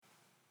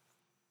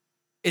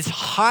It's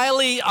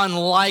highly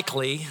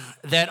unlikely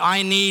that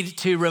I need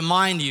to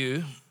remind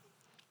you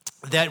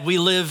that we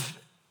live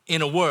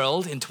in a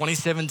world in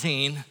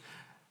 2017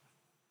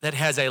 that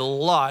has a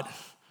lot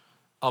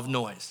of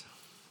noise.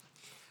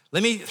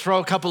 Let me throw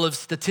a couple of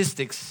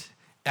statistics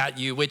at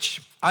you,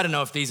 which I don't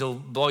know if these will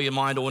blow your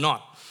mind or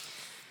not.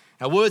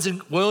 Our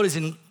world is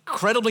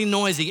incredibly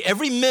noisy.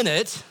 Every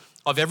minute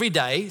of every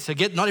day,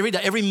 not every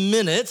day, every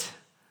minute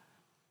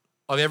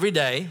of every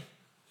day,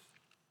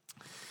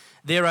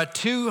 there are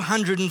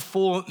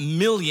 204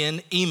 million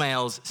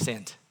emails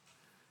sent.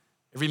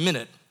 Every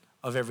minute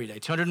of every day,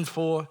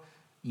 204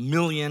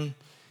 million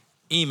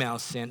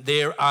emails sent.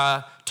 There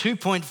are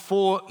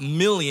 2.4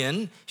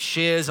 million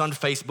shares on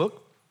Facebook.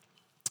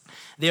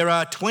 There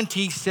are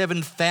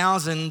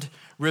 27,000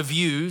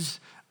 reviews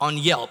on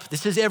Yelp.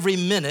 This is every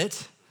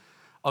minute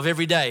of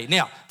every day.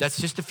 Now,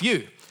 that's just a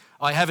few.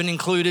 I haven't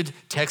included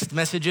text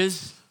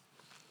messages,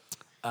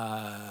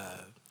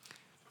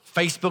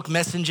 Facebook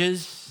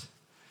messages,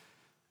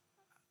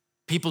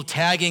 people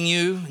tagging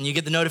you and you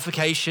get the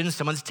notification,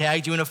 someone's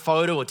tagged you in a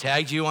photo or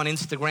tagged you on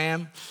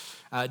Instagram,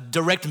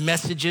 direct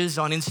messages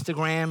on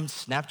Instagram,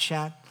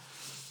 Snapchat,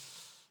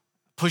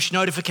 push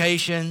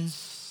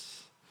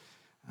notifications,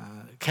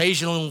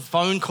 occasional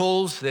phone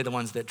calls. They're the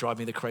ones that drive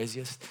me the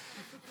craziest.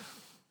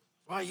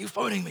 Why are you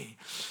phoning me?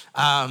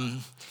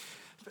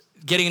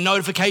 Getting a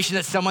notification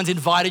that someone's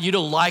invited you to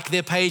like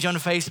their page on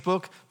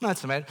Facebook. No,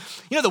 that's not bad.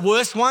 You know the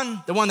worst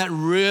one, the one that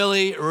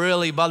really,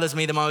 really bothers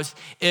me the most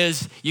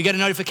is you get a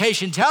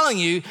notification telling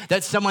you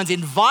that someone's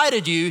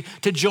invited you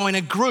to join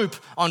a group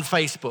on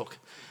Facebook.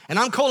 And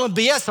I'm calling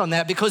BS on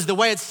that because the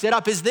way it's set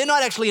up is they're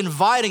not actually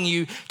inviting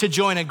you to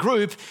join a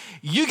group.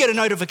 You get a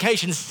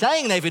notification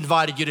saying they've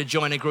invited you to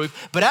join a group,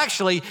 but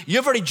actually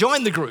you've already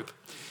joined the group.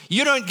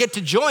 You don't get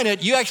to join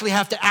it, you actually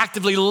have to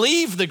actively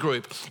leave the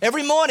group.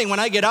 Every morning when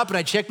I get up and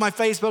I check my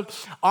Facebook,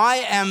 I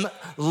am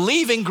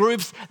leaving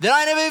groups that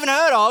I never even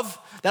heard of,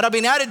 that I've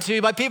been added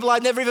to by people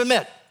I've never even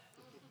met.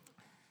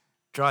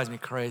 Drives me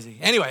crazy.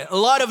 Anyway, a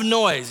lot of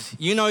noise.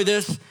 You know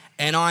this,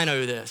 and I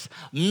know this.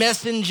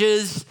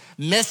 Messages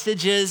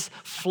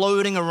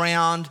floating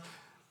around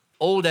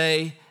all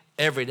day,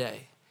 every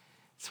day.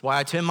 That's why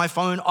I turn my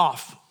phone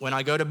off when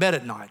I go to bed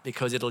at night,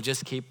 because it'll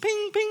just keep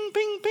ping, ping,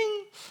 ping,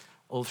 ping,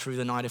 all through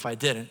the night if I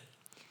didn't.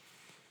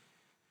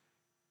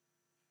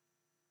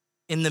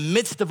 In the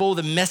midst of all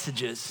the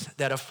messages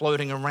that are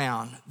floating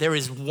around, there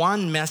is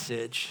one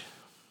message,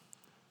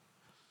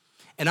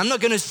 and I'm not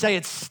going to say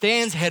it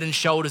stands head and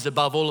shoulders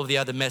above all of the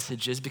other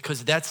messages,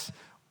 because that's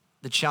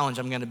the challenge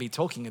I'm going to be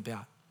talking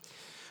about.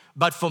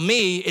 But for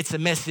me, it's a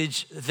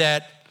message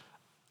that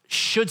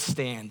should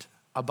stand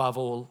above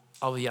all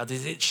of the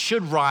others. It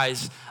should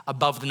rise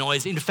above the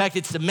noise. In fact,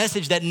 it's the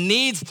message that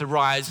needs to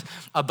rise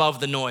above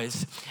the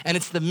noise. And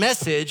it's the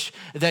message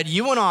that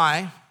you and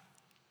I,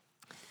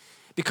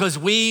 because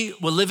we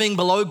were living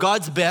below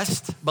God's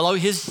best, below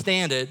his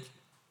standard,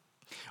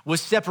 was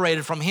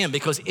separated from him,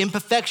 because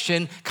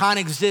imperfection can't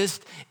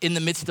exist in the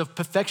midst of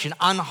perfection.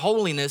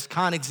 Unholiness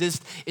can't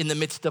exist in the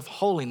midst of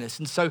holiness.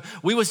 And so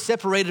we were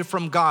separated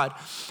from God.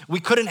 We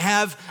couldn't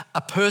have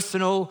a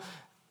personal,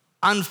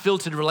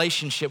 unfiltered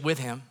relationship with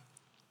him.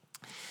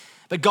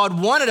 But God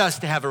wanted us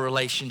to have a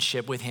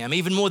relationship with him,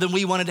 even more than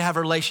we wanted to have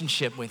a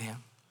relationship with him.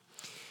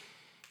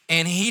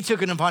 And he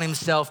took it upon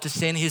himself to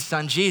send his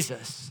son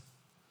Jesus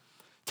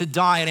to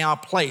die in our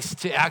place,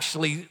 to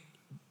actually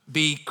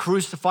be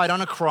crucified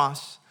on a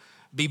cross,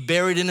 be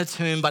buried in a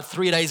tomb, but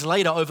 3 days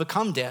later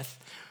overcome death,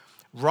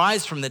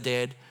 rise from the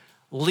dead,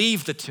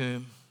 leave the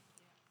tomb,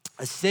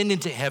 ascend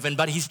into heaven,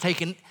 but he's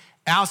taken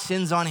our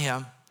sins on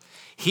him.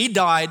 He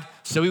died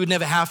so we would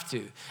never have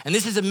to. And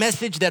this is a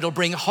message that'll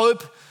bring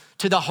hope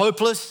to the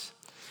hopeless.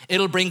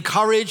 It'll bring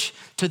courage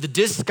to the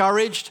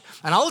discouraged.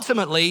 And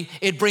ultimately,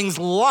 it brings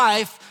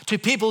life to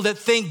people that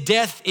think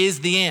death is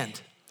the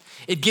end.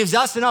 It gives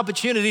us an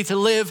opportunity to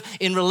live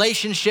in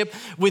relationship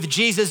with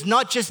Jesus,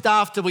 not just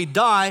after we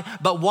die,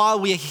 but while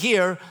we're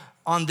here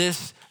on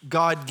this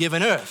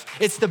God-given earth.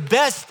 It's the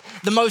best,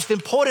 the most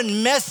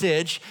important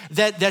message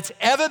that's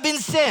ever been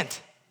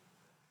sent.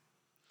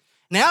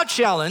 Now, our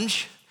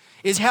challenge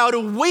is, how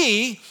do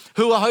we,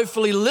 who are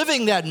hopefully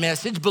living that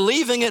message,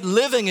 believing it,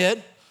 living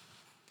it,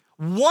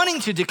 wanting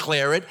to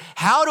declare it,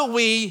 how do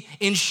we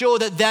ensure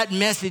that that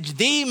message,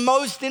 the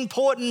most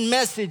important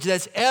message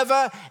that's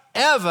ever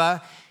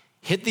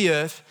hit the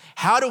earth,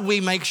 how do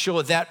we make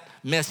sure that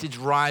message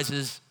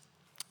rises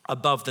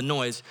above the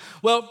noise?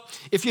 Well,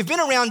 if you've been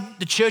around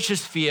the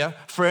churchosphere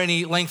for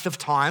any length of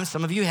time,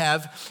 some of you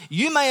have,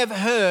 you may have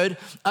heard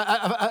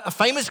a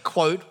famous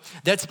quote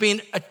that's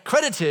been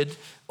accredited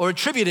or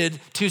attributed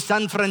to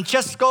San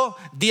Francesco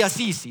di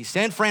Assisi,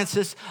 Saint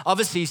Francis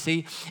of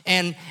Assisi,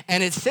 and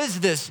it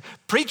says this: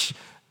 preach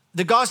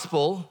the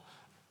gospel,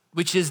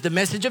 which is the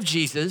message of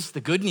Jesus,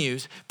 the good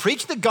news,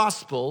 preach the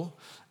gospel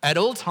at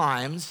all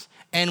times,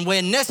 and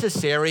when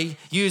necessary,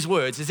 use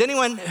words. Has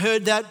anyone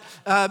heard that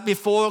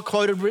before,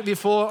 quoted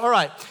before? All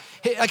right,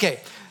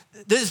 okay.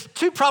 There's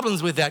two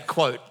problems with that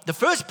quote. The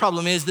first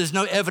problem is there's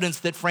no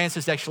evidence that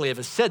Francis actually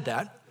ever said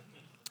that.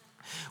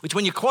 which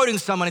when you're quoting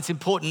someone, it's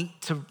important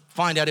to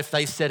find out if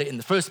they said it in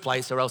the first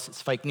place or else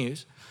it's fake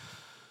news.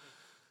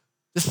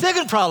 The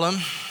second problem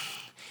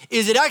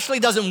is it actually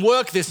doesn't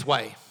work this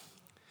way.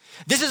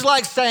 This is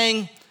like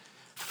saying,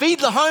 feed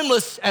the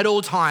homeless at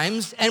all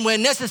times, and where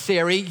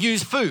necessary,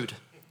 use food.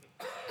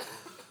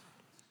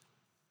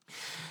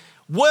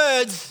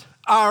 Words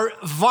are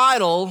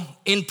vital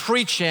in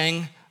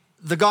preaching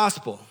the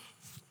gospel.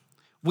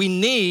 We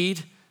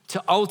need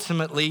to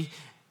ultimately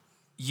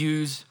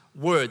use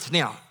words.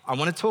 Now, I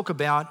want to talk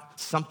about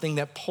something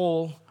that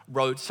Paul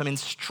wrote, some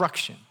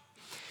instruction.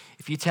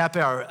 If you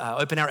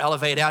open our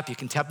Elevate app, you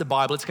can tap the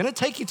Bible. It's going to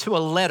take you to a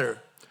letter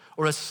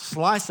or a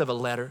slice of a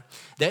letter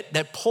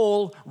that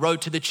Paul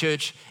wrote to the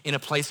church in a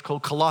place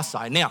called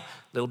Colossae. Now, a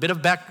little bit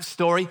of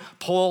backstory.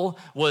 Paul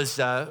was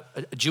a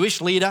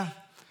Jewish leader.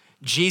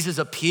 Jesus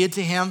appeared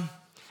to him.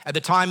 At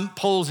the time,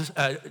 Paul's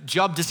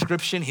job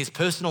description, his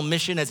personal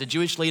mission as a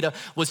Jewish leader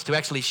was to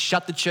actually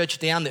shut the church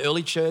down, the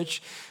early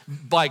church,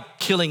 by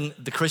killing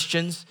the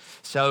Christians,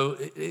 so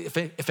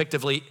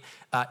effectively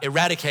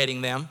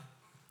eradicating them.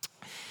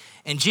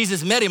 And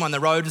Jesus met him on the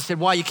road and said,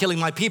 "Why are you killing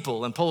my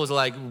people?" And Paul was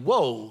like,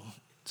 "Whoa,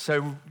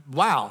 so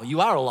wow,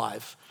 you are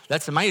alive.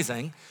 That's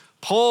amazing."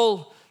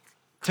 Paul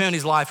turned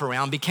his life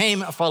around,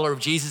 became a follower of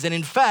Jesus, and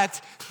in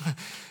fact,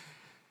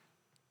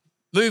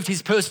 moved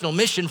his personal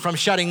mission from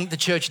shutting the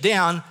church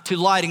down to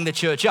lighting the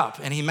church up.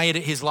 And he made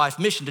it his life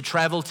mission to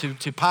travel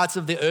to parts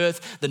of the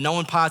earth, the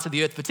known parts of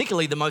the earth,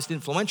 particularly the most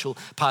influential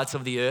parts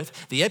of the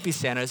earth, the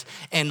epicenters,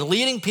 and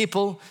leading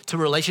people to a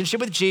relationship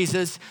with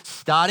Jesus,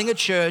 starting a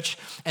church,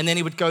 and then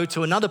he would go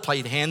to another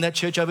place, hand that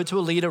church over to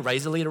a leader,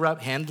 raise the leader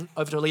up, hand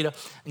over to a leader,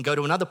 and go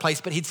to another place.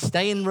 But he'd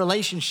stay in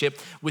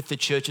relationship with the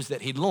churches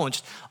that he'd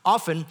launched,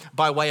 often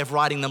by way of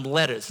writing them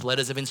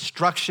letters of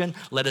instruction,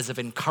 letters of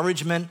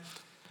encouragement.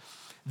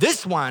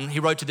 This one he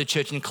wrote to the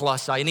church in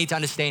Colossae. You need to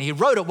understand, he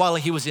wrote it while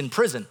he was in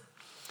prison.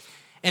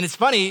 And it's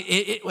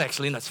funny, well,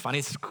 actually, not funny,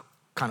 it's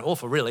kind of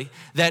awful really,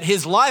 that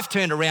his life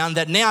turned around,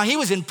 that now he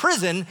was in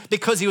prison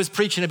because he was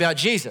preaching about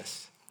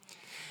Jesus.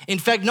 In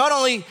fact, not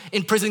only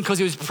in prison because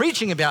he was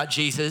preaching about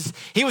Jesus,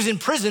 he was in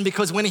prison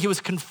because when he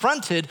was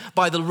confronted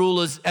by the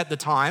rulers at the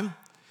time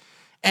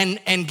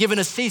and given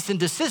a cease and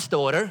desist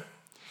order,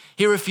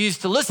 he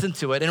refused to listen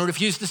to it and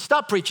refused to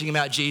stop preaching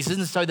about Jesus.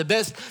 And so the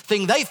best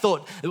thing they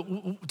thought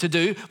to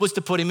do was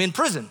to put him in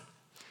prison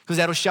because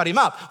that'll shut him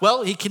up.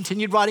 Well, he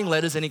continued writing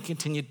letters and he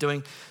continued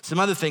doing some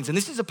other things. And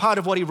this is a part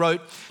of what he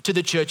wrote to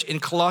the church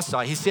in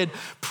Colossae. He said,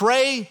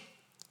 "Pray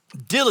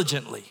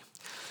diligently.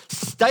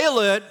 Stay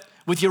alert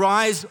with your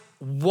eyes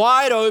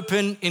wide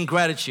open in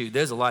gratitude."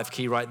 There's a life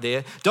key right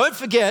there. "Don't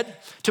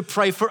forget to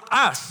pray for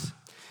us,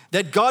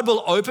 that God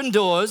will open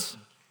doors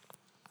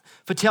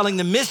for telling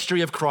the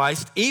mystery of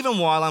Christ, even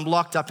while I'm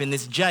locked up in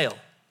this jail.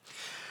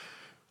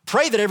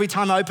 Pray that every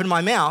time I open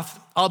my mouth,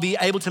 I'll be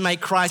able to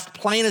make Christ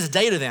plain as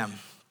day to them.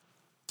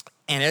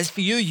 And as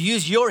for you,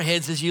 use your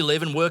heads as you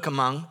live and work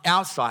among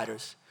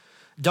outsiders.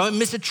 Don't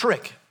miss a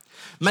trick.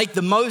 Make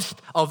the most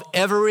of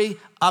every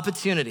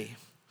opportunity.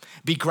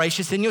 Be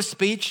gracious in your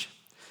speech.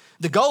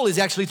 The goal is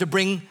actually to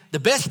bring the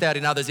best out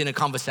in others in a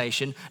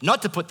conversation,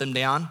 not to put them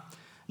down,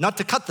 not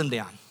to cut them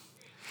down."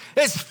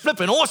 It's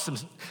flipping awesome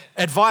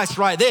advice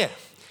right there.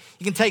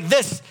 You can take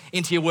this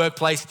into your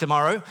workplace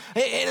tomorrow.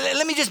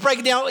 Let me just break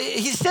it down.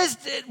 He says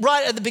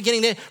right at the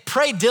beginning there,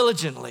 pray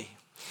diligently.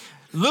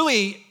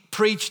 Louis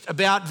preached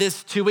about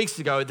this 2 weeks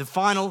ago, the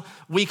final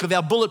week of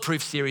our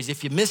Bulletproof series.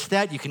 If you missed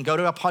that, you can go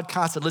to our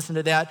podcast and listen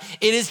to that.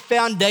 It is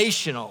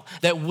foundational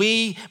that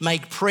we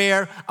make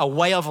prayer a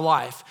way of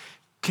life.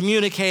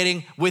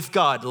 Communicating with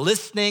God,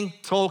 listening,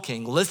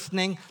 talking.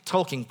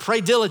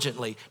 Pray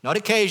diligently, not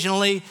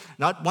occasionally,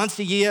 not once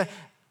a year,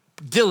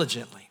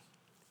 diligently.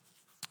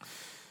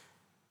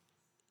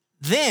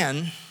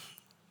 Then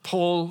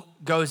Paul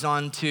goes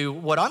on to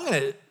what I'm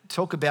going to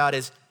talk about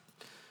is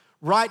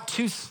write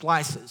two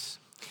slices.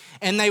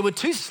 And they were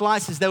two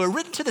slices, they were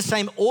written to the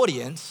same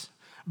audience,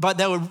 but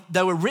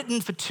they were written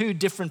for two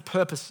different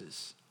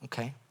purposes,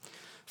 okay?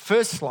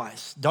 First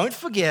slice, don't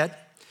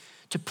forget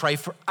to pray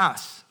for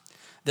us,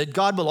 that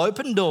God will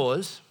open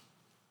doors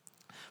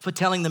for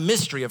telling the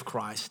mystery of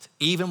Christ,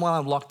 even while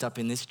I'm locked up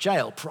in this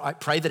jail.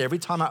 Pray that every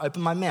time I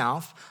open my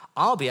mouth,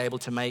 I'll be able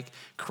to make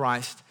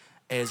Christ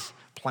as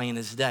plain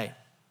as day.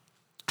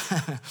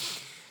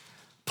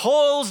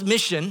 Paul's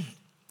mission,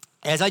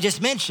 as I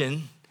just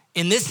mentioned,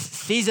 in this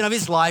season of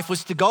his life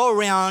was to go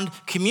around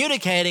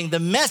communicating the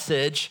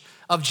message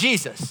of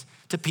Jesus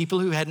to people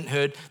who hadn't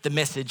heard the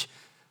message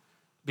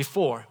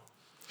before.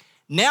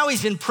 Now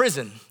he's in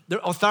prison.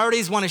 The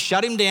authorities want to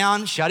shut him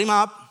down, shut him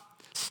up,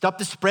 stop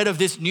the spread of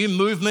this new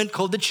movement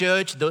called the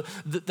church.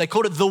 They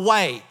called it the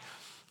Way.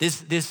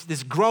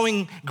 This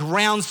growing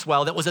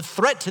groundswell that was a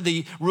threat to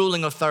the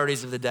ruling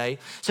authorities of the day.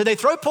 So they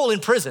throw Paul in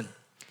prison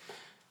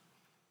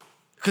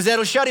because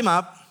that'll shut him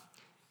up,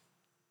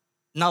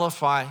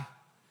 nullify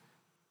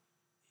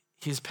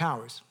his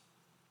powers.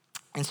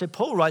 And so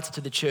Paul writes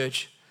to the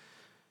church,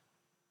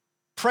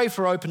 pray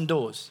for open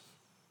doors.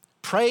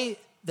 Pray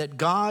that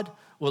God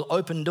will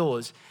open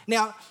doors.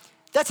 Now,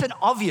 That's an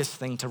obvious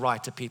thing to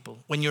write to people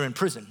when you're in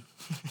prison.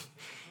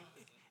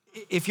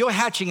 If you're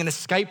hatching an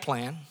escape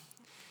plan,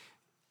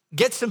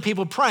 get some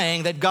people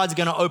praying that God's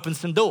gonna open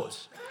some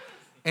doors.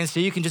 And so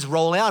you can just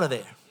roll out of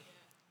there.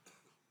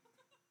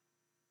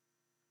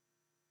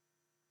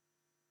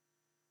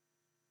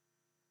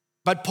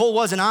 But Paul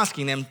wasn't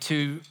asking them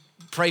to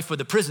pray for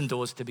the prison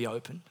doors to be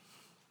opened.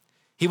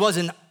 He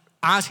wasn't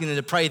asking them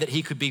to pray that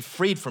he could be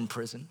freed from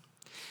prison.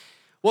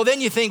 Well,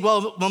 then you think,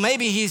 well,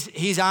 maybe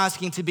he's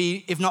asking to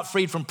be, if not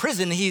freed from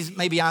prison, he's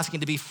maybe asking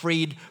to be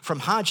freed from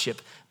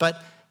hardship.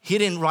 But he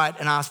didn't write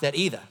and ask that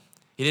either.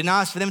 He didn't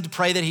ask for them to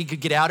pray that he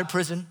could get out of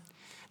prison,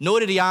 nor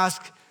did he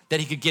ask that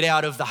he could get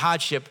out of the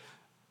hardship.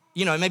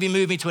 You know, maybe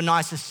move me to a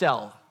nicer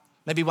cell,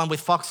 maybe one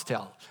with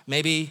Foxtel,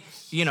 maybe,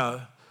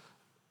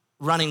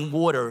 running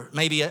water,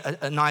 maybe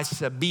a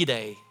nice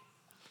bidet.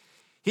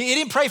 He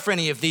didn't pray for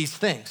any of these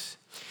things.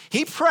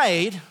 He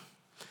prayed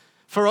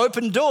for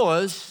open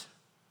doors.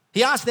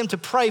 He asked them to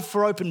pray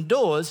for open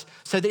doors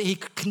so that he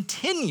could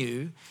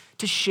continue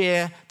to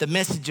share the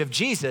message of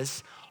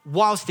Jesus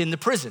whilst in the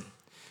prison.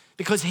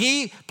 Because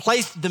he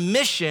placed the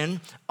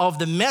mission of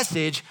the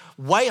message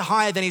way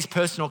higher than his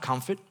personal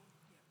comfort.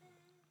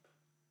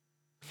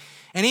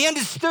 And he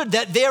understood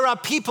that there are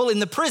people in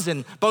the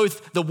prison,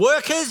 both the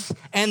workers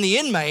and the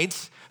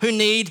inmates, who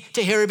need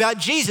to hear about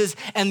Jesus.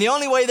 And the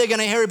only way they're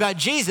gonna hear about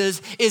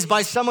Jesus is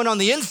by someone on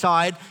the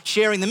inside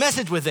sharing the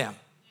message with them.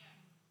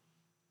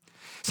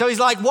 So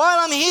he's like, while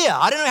I'm here,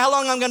 I don't know how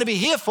long I'm gonna be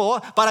here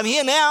for, but I'm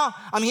here now,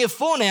 I'm here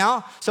for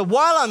now. So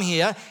while I'm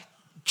here,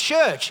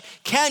 church,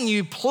 can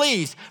you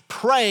please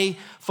pray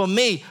for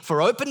me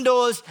for open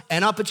doors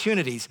and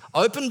opportunities,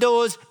 open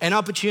doors and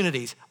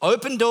opportunities,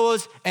 open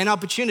doors and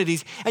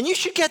opportunities. And you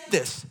should get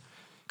this,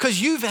 because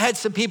you've had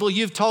some people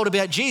you've told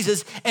about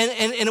Jesus and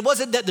it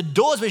wasn't that the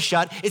doors were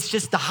shut, it's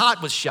just the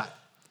heart was shut.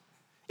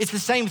 It's the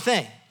same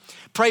thing.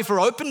 Pray for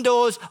open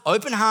doors,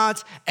 open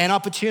hearts, and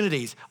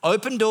opportunities.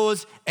 Open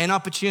doors and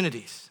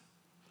opportunities.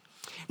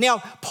 Now,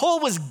 Paul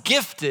was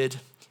gifted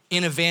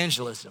in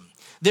evangelism.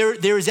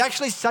 There is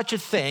actually such a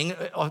thing,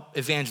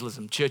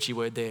 evangelism, churchy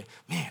word there.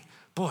 Man,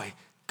 boy,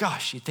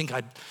 gosh, you'd think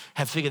I'd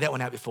have figured that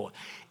one out before.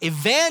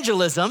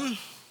 Evangelism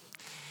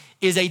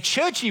is a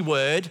churchy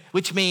word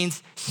which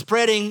means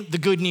spreading the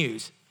good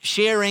news,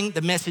 sharing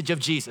the message of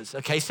Jesus,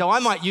 okay? So I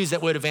might use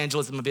that word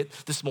evangelism a bit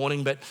this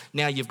morning, but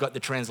now you've got the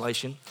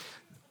translation.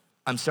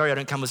 I'm sorry I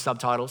don't come with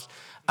subtitles.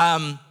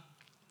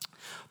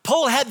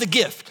 Paul had the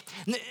gift.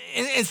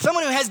 And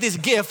someone who has this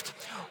gift,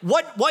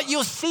 what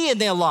you'll see in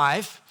their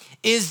life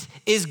is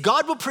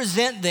God will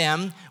present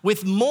them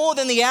with more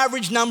than the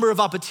average number of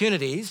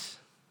opportunities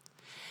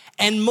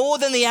and more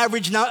than the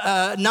average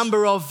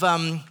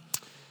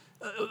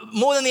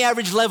more than the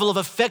average level of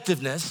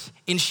effectiveness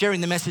in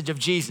sharing the message of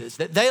Jesus.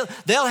 That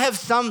they'll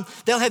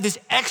have this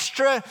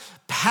extra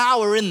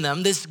power in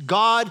them, this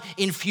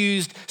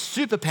God-infused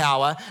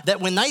superpower,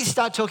 that when they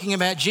start talking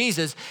about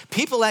Jesus,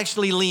 people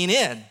actually lean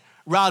in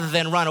rather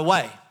than run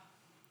away.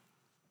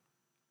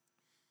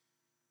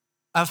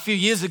 A few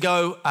years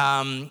ago,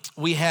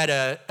 we had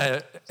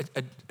a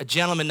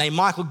gentleman named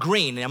Michael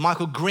Green. Now,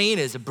 Michael Green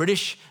is a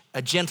British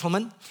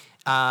gentleman,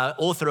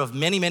 author of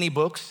many, many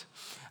books.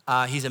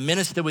 He's a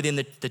minister within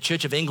the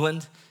Church of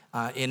England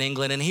in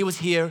England, and he was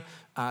here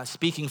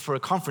speaking for a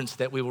conference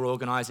that we were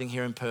organizing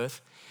here in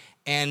Perth.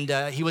 And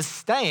he was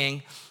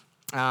staying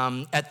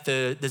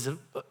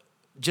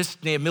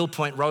just near Mill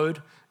Point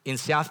Road in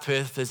South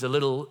Perth. There's a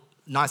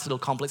nice little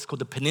complex called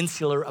the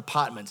Peninsular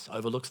Apartments,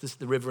 overlooks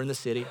the river in the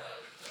city.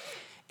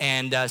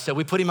 And so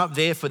we put him up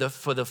there for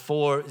the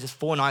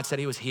four nights that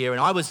he was here.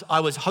 And I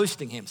was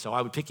hosting him, so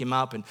I would pick him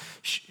up and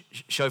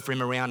chauffeur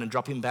him around and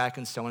drop him back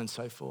and so on and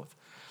so forth.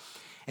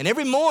 And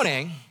every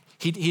morning,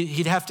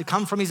 he'd have to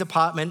come from his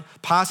apartment,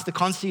 past the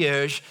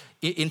concierge,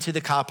 into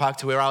the car park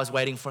to where I was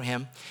waiting for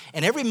him.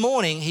 And every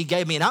morning, he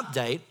gave me an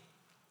update,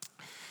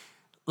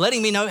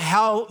 letting me know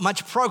how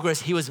much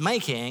progress he was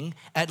making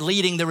at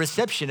leading the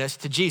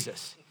receptionist to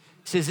Jesus.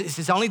 He says, this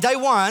is only day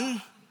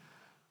one,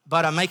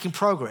 but I'm making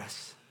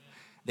progress.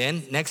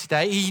 Then next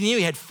day, he knew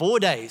he had 4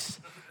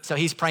 days. So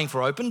he's praying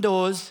for open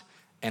doors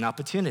and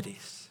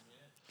opportunities.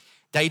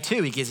 Day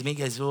 2, he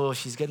goes, oh,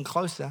 she's getting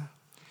closer.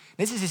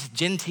 This is this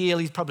genteel,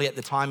 he's probably at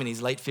the time in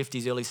his late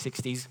 50s, early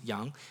 60s,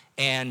 young,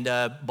 and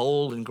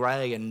bald and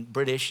gray and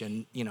British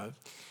and,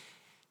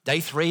 Day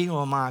 3,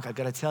 oh, Mark, I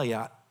gotta tell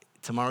you,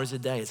 tomorrow's the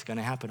day, it's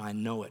gonna happen, I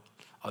know it.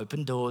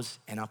 Open doors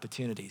and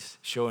opportunities.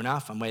 Sure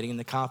enough, I'm waiting in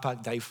the car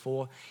park, day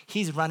 4,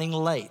 he's running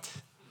late.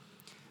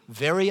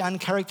 Very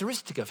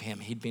uncharacteristic of him.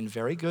 He'd been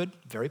very good,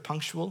 very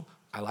punctual.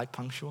 I like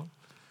punctual.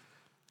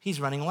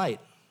 He's running late.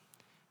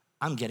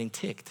 I'm getting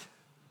ticked.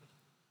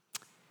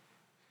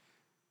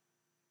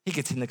 He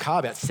gets in the car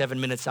about 7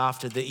 minutes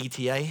after the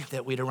ETA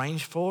that we'd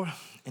arranged for,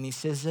 and he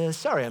says,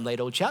 sorry, I'm late,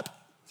 old chap.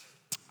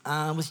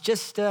 Was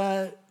just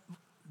the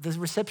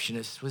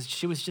receptionist.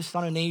 She was just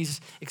on her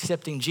knees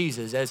accepting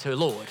Jesus as her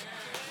Lord.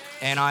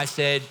 And I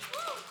said,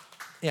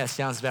 yeah,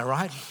 sounds about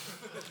right.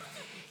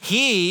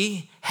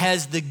 He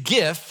has the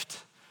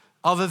gift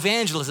of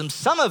evangelism.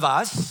 Some of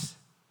us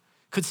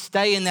could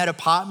stay in that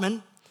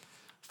apartment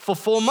for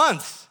 4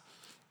 months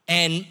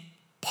and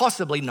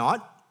possibly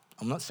not,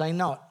 I'm not saying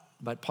not,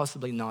 but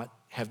possibly not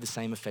have the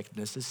same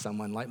effectiveness as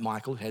someone like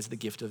Michael who has the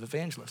gift of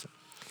evangelism.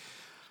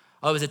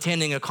 I was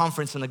attending a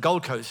conference on the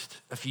Gold Coast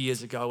a few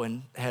years ago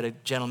and had a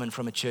gentleman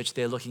from a church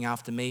there looking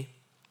after me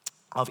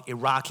of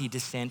Iraqi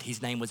descent.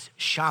 His name was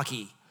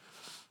Sharky.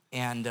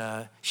 And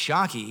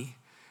Sharky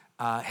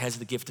has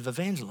the gift of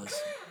evangelism.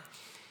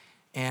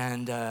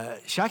 And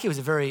Sharky was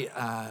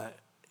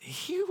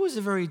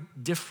a very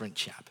different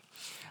chap.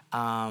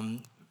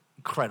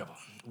 Incredible.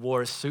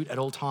 Wore a suit at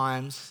all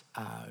times,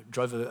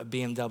 drove a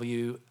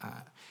BMW.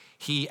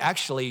 He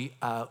actually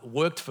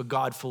worked for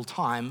God full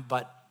time,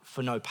 but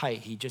for no pay.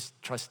 He just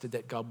trusted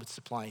that God would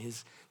supply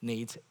his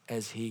needs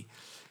as he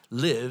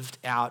lived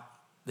out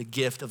the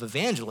gift of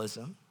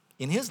evangelism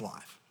in his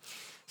life.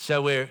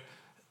 So we're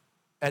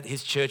at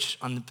his church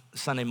on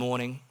Sunday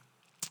morning,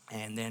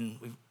 and then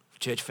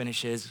church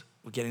finishes,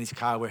 we get in his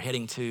car, we're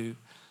heading to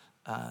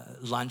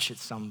lunch at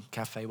some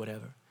cafe,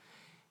 whatever.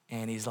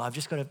 And he's like, I've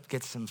just got to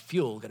get some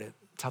fuel, got to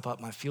top up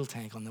my fuel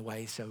tank on the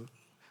way. So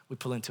we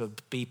pull into a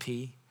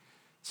BP,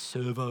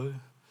 servo,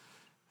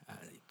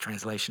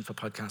 translation for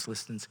podcast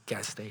listeners,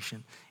 gas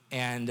station.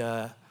 And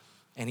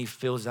he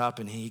fills up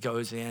and he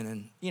goes in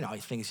and, you know, I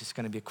think it's just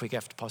going to be a quick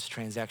after-post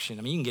transaction.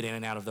 I mean, you can get in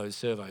and out of those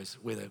servos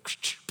with a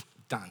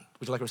done.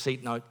 Would you like a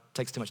receipt? No, it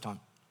takes too much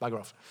time. Bugger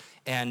off.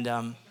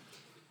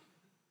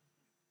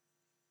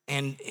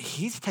 And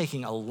he's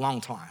taking a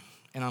long time.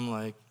 And I'm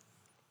like,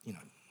 you know,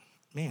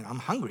 man, I'm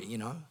hungry, you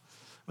know. I'm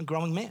a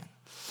growing man.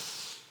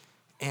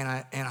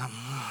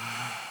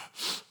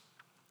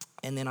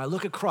 And then I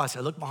look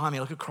behind me,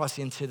 I look across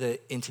into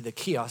the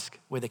kiosk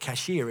where the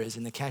cashier is,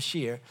 and the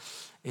cashier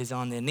is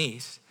on their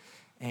knees,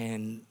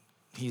 and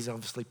he's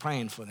obviously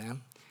praying for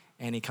them.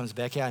 And he comes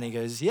back out and he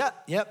goes,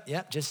 yep,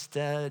 just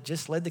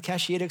led the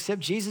cashier to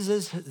accept Jesus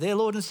as their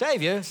Lord and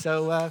Savior,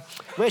 so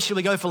where should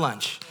we go for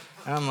lunch?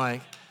 And I'm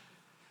like,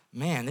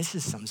 man, this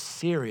is some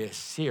serious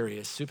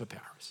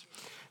superpowers.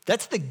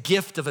 That's the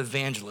gift of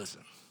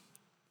evangelism.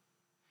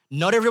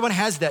 Not everyone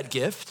has that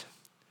gift.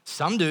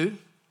 Some do.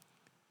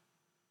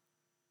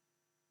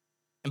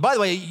 And by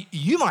the way,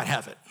 you might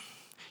have it.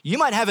 You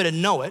might have it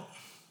and know it.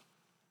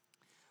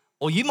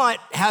 Or you might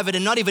have it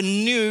and not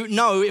even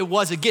know it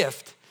was a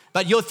gift.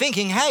 But you're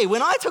thinking, hey,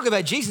 when I talk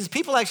about Jesus,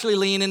 people actually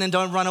lean in and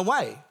don't run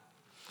away.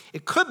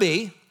 It could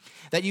be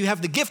that you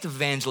have the gift of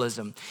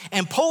evangelism.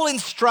 And Paul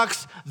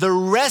instructs the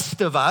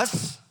rest of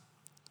us,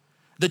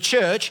 the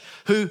church,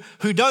 who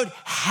don't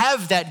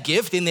have that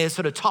gift in their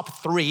sort of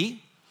top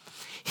 3.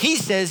 He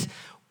says,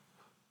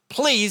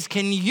 please,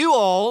 can you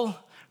all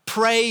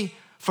pray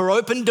for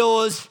open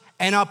doors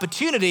and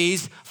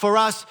opportunities for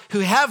us who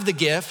have the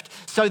gift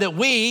so that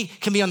we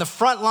can be on the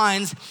front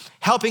lines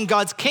helping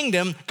God's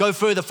kingdom go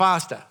further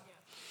faster.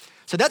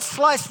 So that's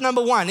slice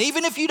number 1.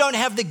 Even if you don't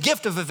have the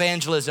gift of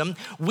evangelism,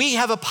 we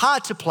have a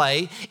part to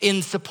play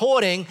in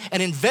supporting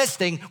and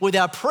investing with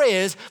our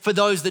prayers for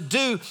those that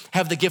do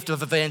have the gift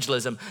of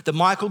evangelism. The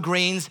Michael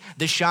Greens,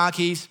 the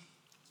Sharkies.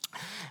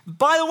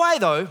 By the way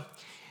though,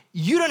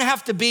 you don't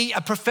have to be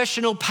a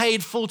professional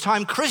paid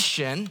full-time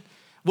Christian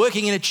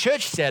working in a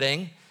church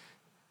setting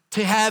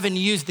to have and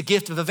use the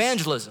gift of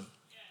evangelism.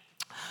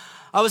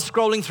 I was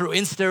scrolling through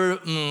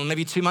Insta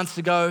maybe 2 months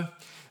ago.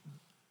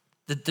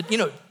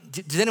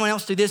 Does anyone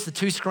else do this? The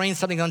 2 screens,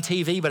 something on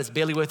TV, but it's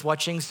barely worth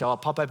watching. So I'll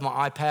pop open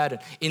my iPad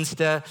and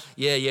Insta.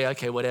 Yeah,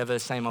 okay, whatever,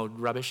 same old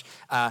rubbish.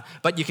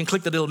 But you can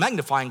click the little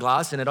magnifying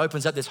glass and it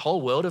opens up this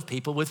whole world of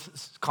people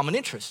with common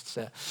interests.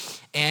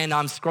 And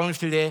I'm scrolling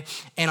through there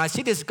and I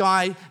see this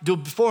guy do a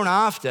before and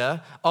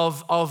after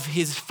of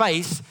his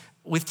face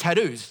with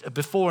tattoos, a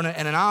before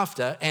and an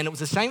after. And it was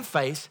the same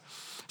face,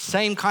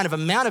 same kind of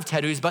amount of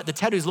tattoos, but the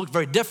tattoos looked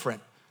very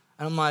different.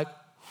 And I'm like,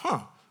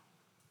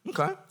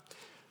 okay.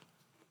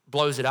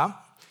 Blows it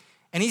up.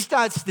 And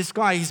this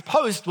guy, his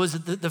post was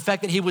the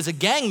fact that he was a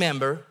gang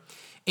member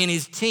in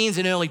his teens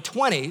and early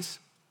 20s,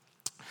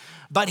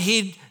 but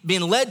he'd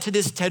been led to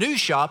this tattoo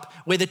shop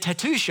where the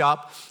tattoo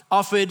shop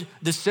offered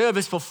the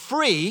service for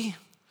free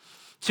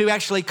to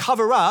actually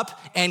cover up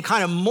and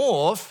kind of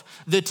morph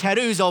the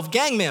tattoos of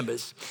gang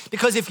members.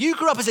 Because if you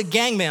grew up as a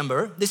gang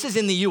member, this is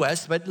in the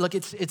US, but look,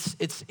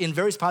 it's in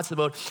various parts of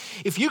the world.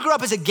 If you grew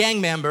up as a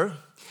gang member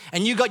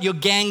and you got your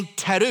gang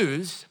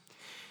tattoos,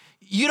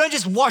 you don't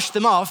just wash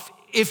them off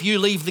if you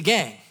leave the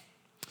gang.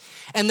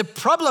 And the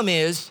problem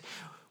is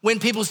when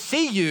people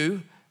see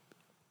you,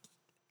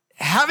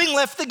 having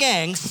left the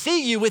gang,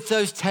 see you with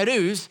those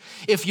tattoos,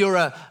 if you're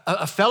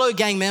a fellow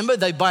gang member,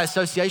 by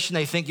association,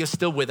 they think you're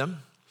still with them.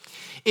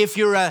 If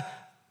you're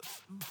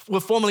were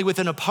formerly with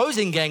an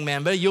opposing gang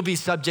member, you'll be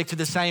subject to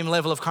the same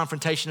level of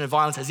confrontation and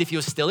violence as if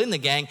you're still in the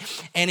gang.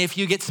 And if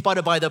you get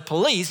spotted by the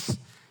police,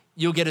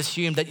 you'll get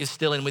assumed that you're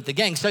still in with the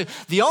gang. So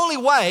the only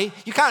way,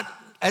 you can't,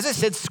 as I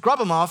said, scrub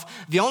them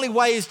off. The only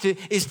way is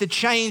to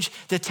change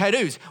the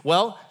tattoos.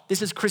 Well,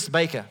 this is Chris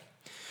Baker.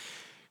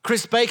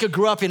 Chris Baker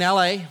grew up in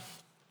LA.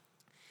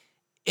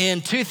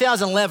 In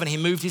 2011, he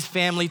moved his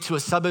family to a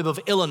suburb of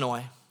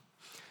Illinois.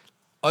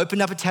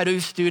 opened up a tattoo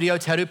studio,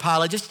 tattoo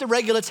parlor, just a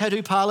regular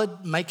tattoo parlor,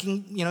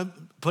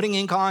 putting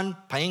ink on,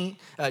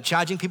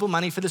 charging people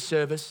money for the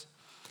service.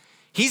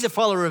 He's a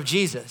follower of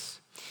Jesus.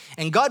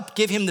 And God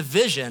gave him the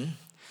vision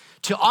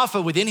to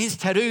offer within his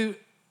tattoo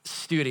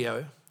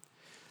studio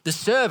the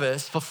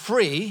service for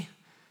free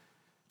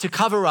to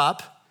cover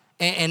up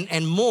and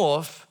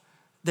morph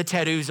the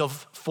tattoos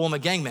of former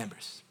gang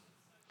members.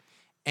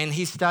 And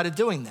he started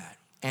doing that.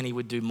 And he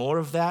would do more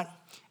of that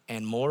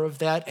and more of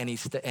that. And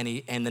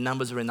the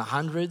numbers are in the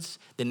hundreds.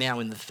 They're now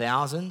in the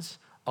thousands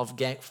of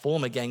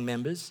former gang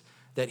members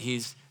that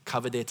he's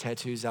covered their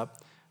tattoos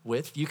up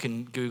with. You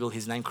can Google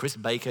his name, Chris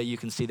Baker. You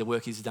can see the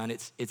work he's done.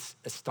 It's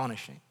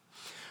astonishing.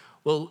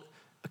 Well,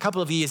 a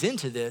couple of years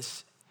into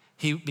this,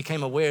 he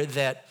became aware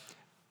that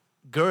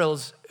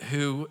girls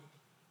who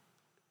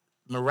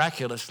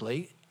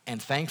miraculously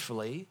and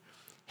thankfully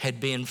had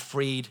been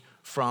freed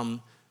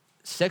from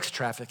sex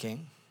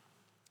trafficking,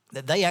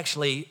 that they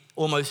actually,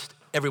 almost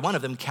every one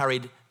of them,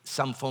 carried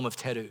some form of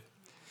tattoo.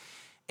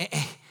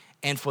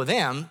 And for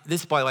them,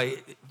 this, by the way,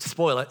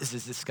 spoiler, this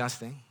is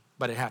disgusting,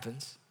 but it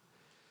happens.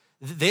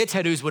 Their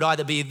tattoos would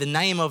either be the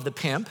name of the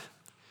pimp,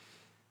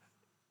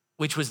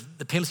 which was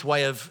the pimp's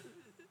way of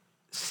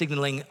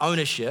signaling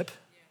ownership,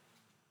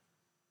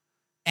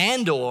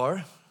 and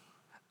or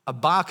a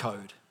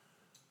barcode.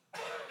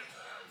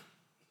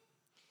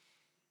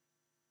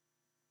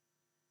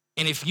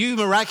 And if you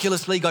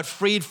miraculously got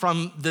freed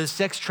from the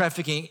sex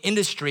trafficking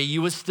industry,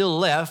 you were still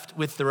left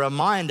with the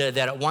reminder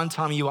that at one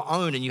time you were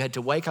owned and you had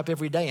to wake up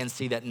every day and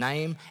see that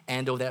name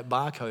and or that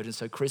barcode. And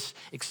so Chris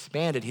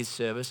expanded his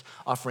service,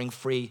 offering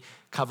free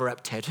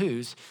cover-up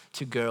tattoos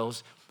to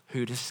girls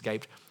who'd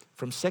escaped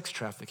from sex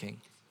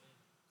trafficking.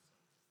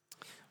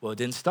 Well, it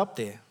didn't stop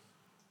there.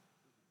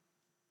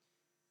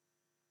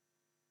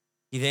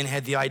 He then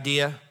had the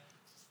idea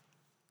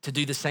to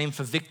do the same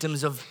for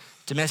victims of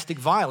domestic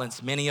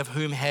violence, many of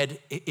whom had,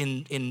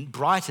 in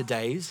brighter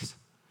days,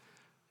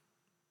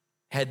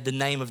 had the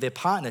name of their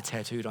partner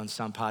tattooed on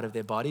some part of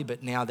their body,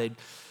 but now they'd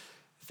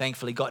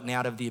thankfully gotten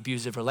out of the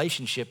abusive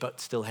relationship,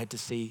 but still had to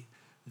see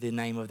the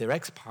name of their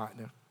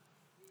ex-partner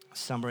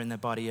somewhere in their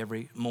body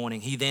every morning.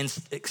 He then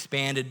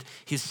expanded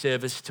his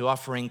service to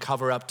offering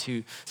cover-up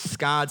to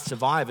scarred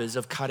survivors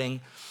of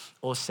cutting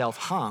or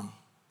self-harm.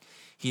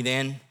 He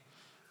then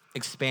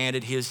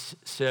expanded his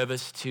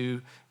service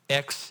to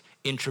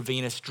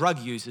intravenous drug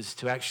users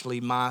to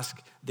actually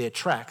mask their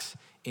tracks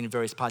in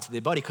various parts of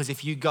their body. Because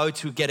if you go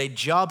to get a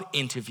job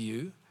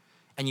interview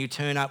and you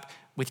turn up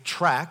with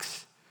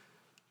tracks,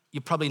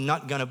 you're probably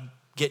not going to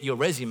get your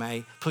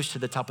resume pushed to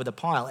the top of the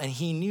pile. And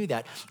he knew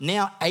that.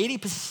 Now,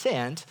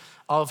 80%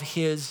 of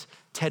his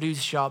tattoo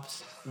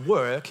shop's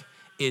work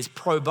is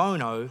pro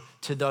bono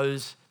to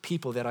those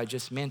people that I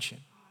just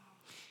mentioned.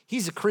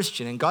 He's a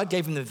Christian, and God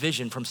gave him the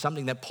vision from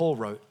something that Paul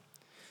wrote.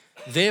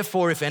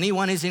 Therefore, if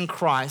anyone is in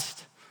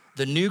Christ,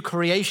 the new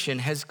creation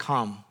has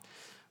come.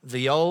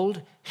 The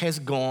old has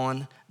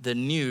gone, the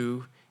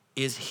new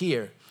is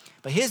here.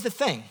 But here's the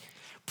thing.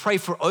 Pray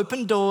for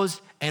open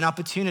doors and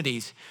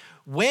opportunities.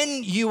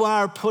 When you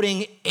are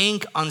putting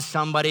ink on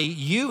somebody,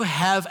 you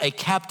have a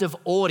captive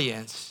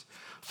audience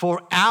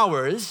for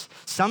hours,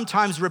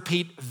 sometimes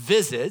repeat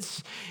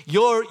visits.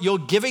 You're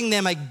giving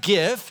them a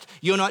gift.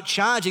 You're not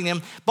charging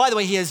them. By the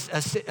way, he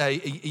has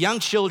young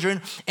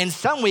children, and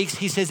some weeks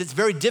he says it's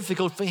very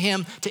difficult for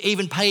him to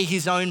even pay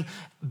his own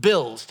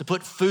bills, to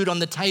put food on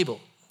the table.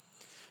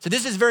 So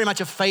this is very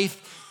much a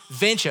faith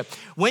venture.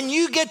 When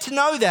you get to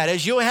know that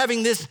as you're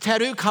having this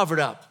tattoo covered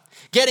up,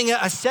 getting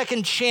a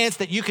second chance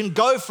that you can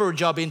go for a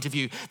job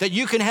interview, that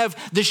you can have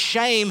the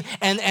shame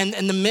and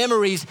the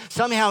memories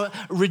somehow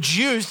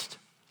reduced,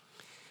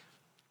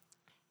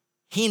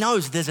 he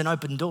knows there's an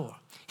open door.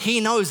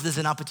 He knows there's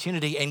an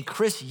opportunity, and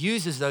Chris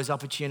uses those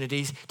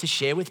opportunities to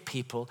share with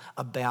people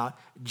about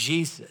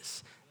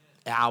Jesus,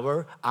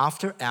 hour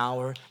after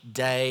hour,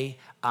 day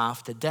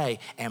after day.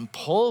 And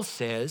Paul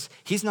says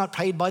he's not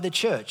paid by the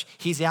church.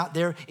 He's out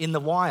there in the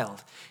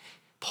wild.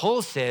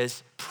 Paul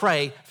says,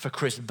 pray for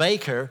Chris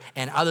Baker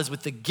and others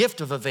with the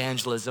gift of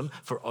evangelism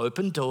for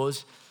open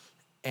doors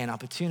and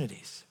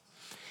opportunities.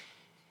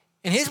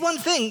 And here's one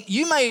thing,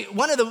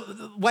 one of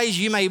the ways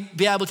you may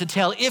be able to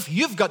tell if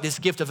you've got this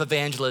gift of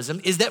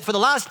evangelism is that for the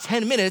last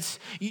 10 minutes,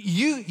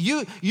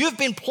 you've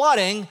been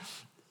plotting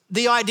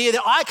the idea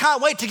that I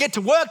can't wait to get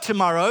to work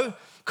tomorrow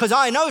because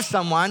I know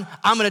someone,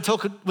 I'm going to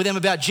talk with them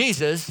about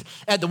Jesus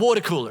at the water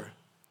cooler.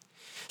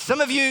 Some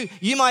of you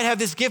might have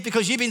this gift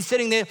because you've been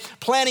sitting there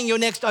planning your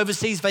next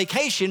overseas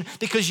vacation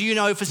because you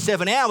know for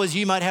 7 hours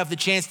you might have the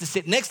chance to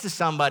sit next to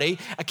somebody,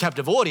 a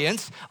captive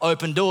audience,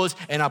 open doors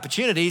and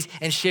opportunities,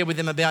 and share with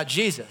them about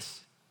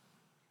Jesus.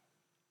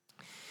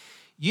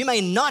 You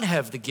may not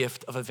have the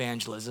gift of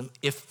evangelism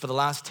if for the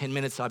last 10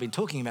 minutes I've been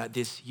talking about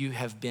this, you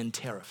have been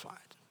terrified.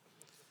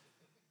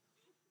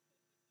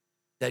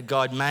 That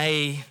God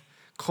may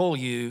call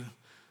you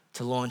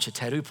to launch a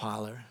tattoo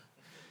parlor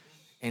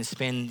and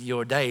spend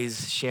your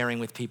days sharing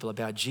with people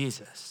about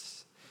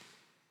Jesus.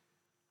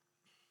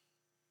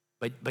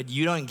 But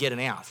you don't get an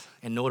out,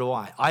 and nor do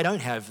I. I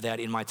don't have that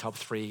in my top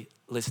 3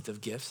 list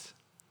of gifts,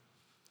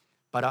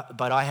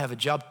 but I have a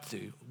job to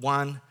do.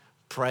 One,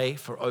 pray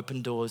for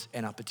open doors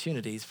and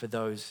opportunities for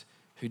those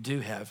who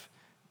do have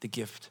the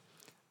gift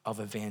of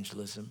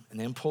evangelism. And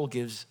then Paul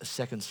gives a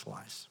second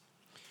slice.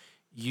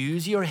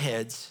 Use your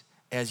heads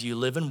as you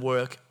live and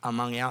work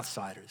among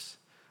outsiders.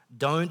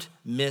 Don't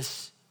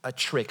miss a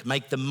trick.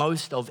 Make the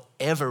most of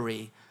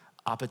every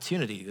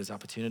opportunity. There's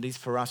opportunities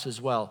for us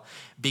as well.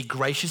 Be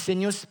gracious in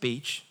your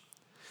speech.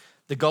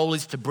 The goal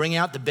is to bring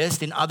out the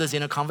best in others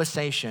in a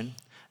conversation,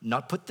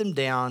 not put them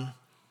down,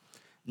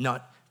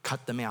 not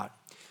cut them out.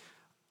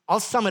 I'll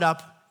sum it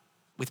up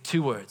with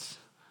 2 words.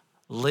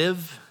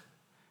 Live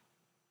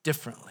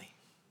differently.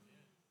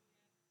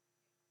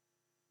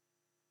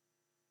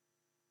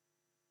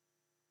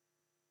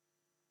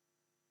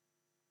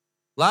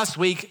 Last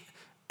week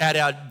at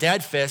our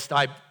Dad Fest,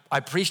 I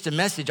preached a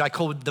message I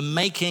called The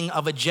Making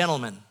of a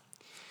Gentleman.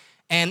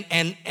 And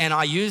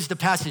I used the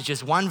passage,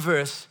 just one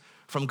verse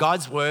from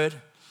God's word,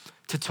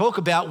 to talk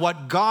about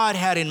what God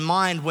had in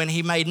mind when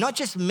he made not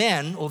just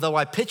men, although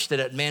I pitched it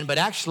at men, but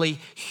actually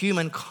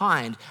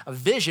humankind, a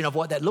vision of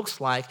what that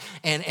looks like.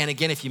 And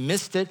again, if you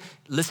missed it,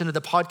 listen to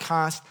the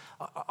podcast.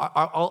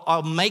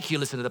 I'll make you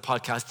listen to the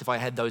podcast if I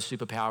had those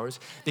superpowers,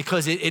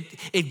 because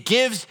it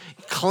gives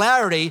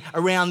clarity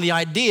around the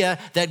idea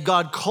that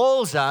God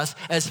calls us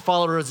as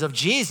followers of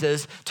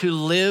Jesus to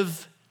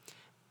live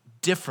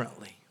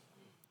differently.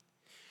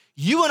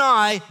 You and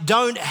I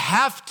don't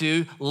have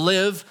to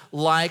live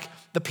like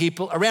the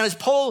people around us.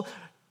 Paul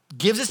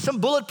gives us some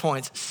bullet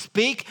points.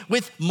 Speak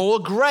with more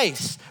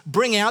grace.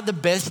 Bring out the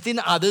best in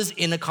others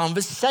in a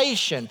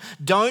conversation.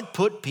 Don't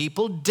put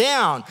people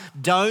down.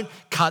 Don't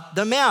cut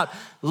them out.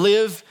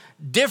 Live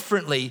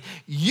differently.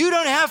 You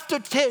don't have to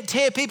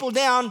tear people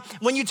down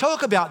when you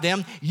talk about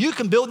them. You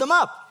can build them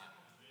up.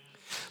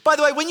 By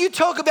the way, when you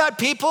talk about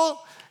people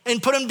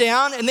and put them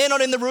down and they're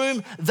not in the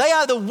room, they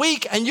are the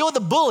weak and you're the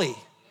bully,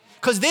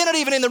 because they're not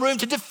even in the room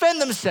to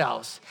defend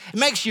themselves. It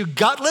makes you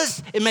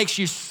gutless, it makes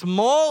you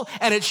small,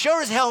 and it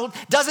sure as hell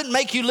doesn't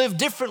make you live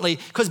differently.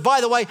 Because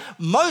by the way,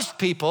 most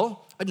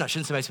people, no, I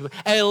shouldn't say most people,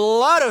 a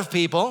lot of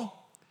people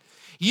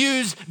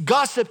use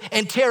gossip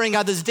and tearing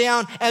others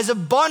down as a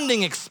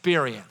bonding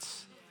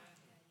experience.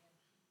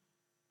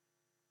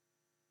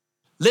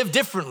 Live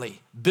differently,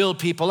 build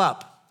people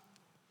up.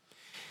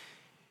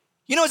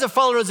 You know, as a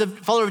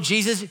follower of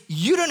Jesus,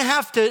 you don't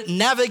have to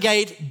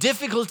navigate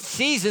difficult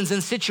seasons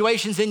and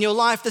situations in your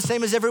life the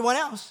same as everyone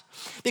else,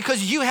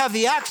 because you have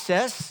the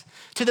access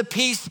to the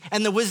peace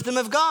and the wisdom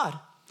of God.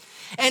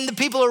 And the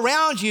people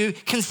around you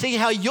can see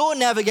how you're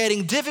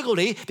navigating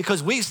difficulty,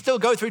 because we still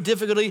go through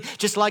difficulty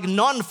just like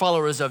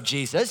non-followers of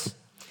Jesus.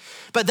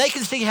 But they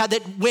can see how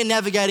that we're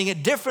navigating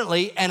it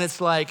differently, and it's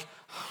like,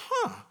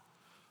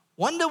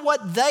 wonder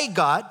what they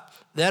got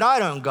that I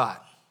don't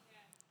got.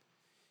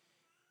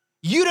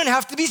 You don't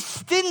have to be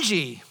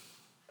stingy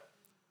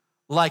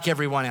like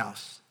everyone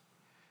else,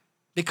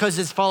 because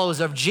as followers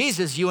of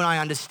Jesus, you and I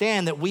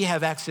understand that we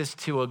have access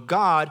to a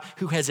God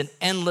who has an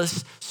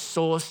endless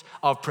source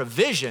of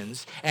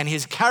provisions, and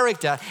his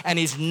character and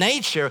his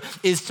nature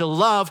is to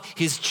love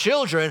his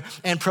children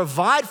and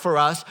provide for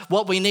us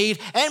what we need,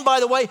 and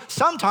by the way,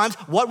 sometimes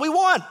what we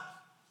want,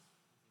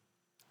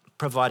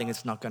 providing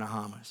it's not going to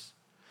harm us.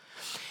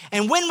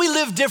 And when we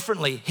live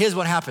differently, here's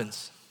what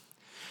happens.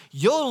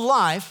 Your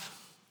life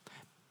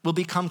will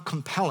become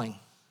compelling,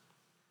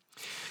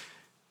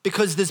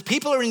 because there's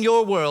people are in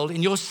your world,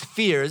 in your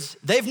spheres,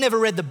 they've never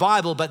read the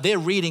Bible, but they're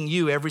reading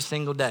you every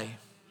single day.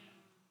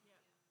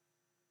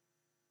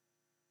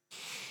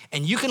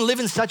 And you can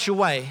live in such a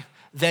way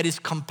that is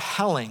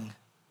compelling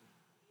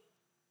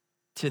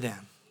to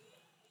them.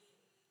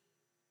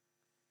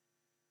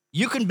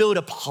 You can build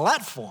a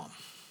platform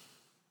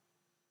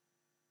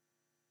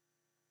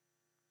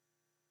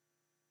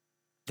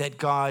that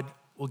God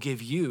will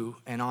give you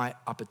and I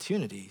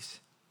opportunities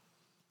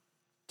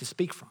to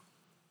speak from.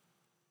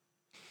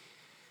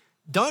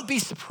 Don't be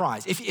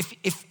surprised.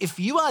 If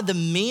you are the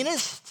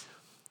meanest,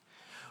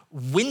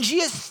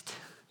 whingiest,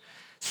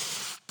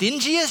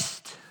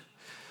 stingiest,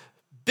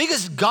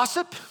 biggest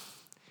gossip,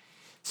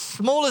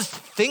 smallest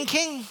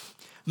thinking,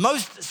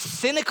 most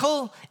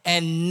cynical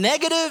and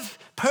negative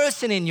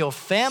person in your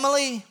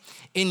family,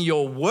 in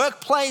your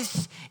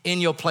workplace,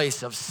 in your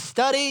place of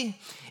study,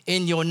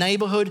 in your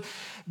neighborhood,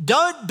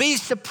 don't be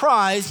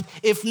surprised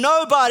if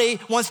nobody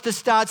wants to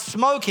start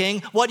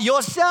smoking what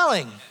you're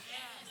selling.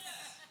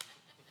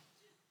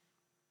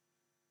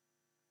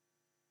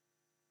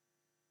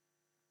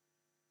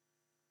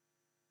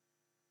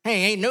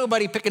 Hey, ain't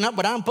nobody picking up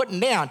what I'm putting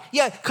down.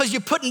 Yeah, because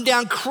you're putting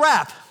down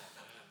crap.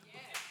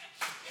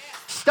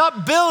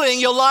 Stop building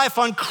your life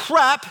on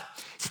crap.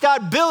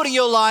 Start building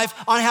your life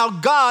on how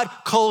God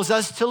calls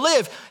us to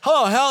live.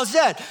 Oh, how's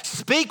that?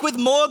 Speak with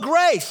more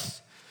grace.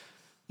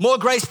 More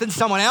grace than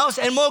someone else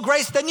and more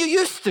grace than you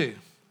used to.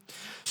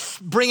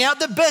 Bring out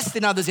the best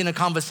in others in a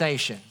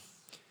conversation.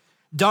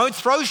 Don't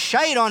throw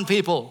shade on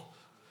people.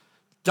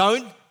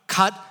 Don't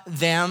cut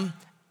them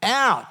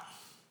out.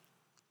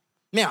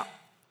 Now,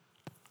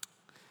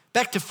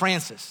 back to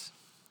Francis.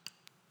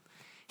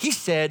 He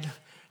said,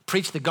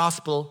 preach the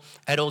gospel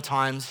at all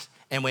times,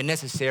 and where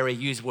necessary,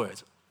 use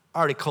words. I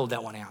already called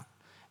that one out.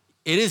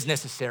 It is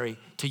necessary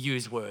to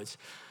use words.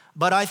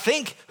 But I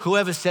think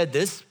whoever said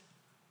this,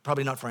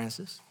 probably not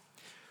Francis,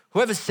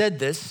 whoever said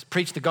this,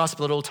 preach the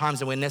gospel at all times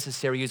and when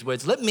necessary, use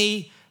words. Let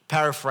me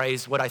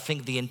paraphrase what I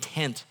think the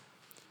intent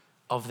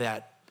of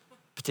that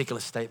particular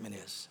statement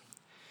is.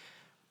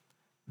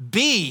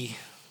 Be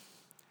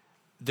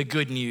the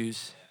good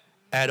news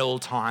at all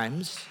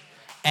times,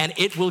 and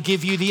it will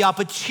give you the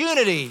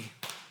opportunity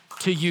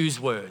to use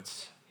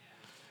words.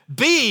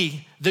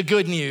 Be the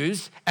good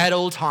news at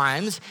all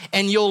times,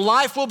 and your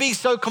life will be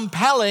so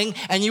compelling,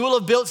 and you will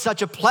have built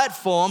such a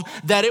platform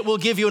that it will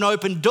give you an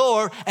open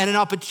door and an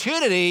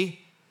opportunity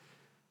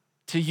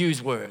to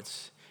use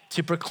words,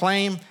 to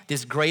proclaim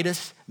this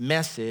greatest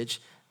message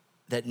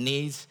that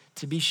needs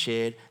to be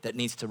shared, that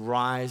needs to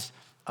rise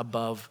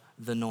above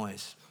the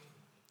noise.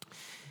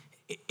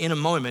 In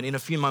a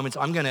few moments,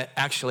 I'm going to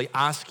actually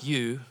ask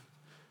you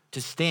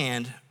to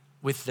stand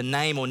with the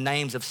name or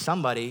names of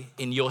somebody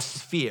in your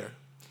sphere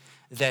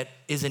that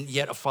isn't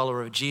yet a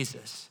follower of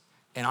Jesus.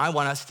 And I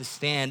want us to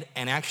stand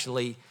and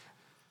actually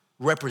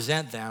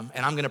represent them.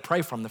 And I'm going to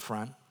pray from the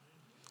front.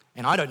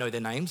 And I don't know their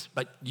names,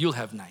 but you'll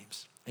have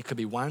names. It could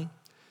be one.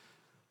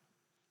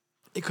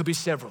 It could be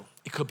several.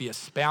 It could be a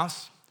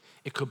spouse.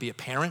 It could be a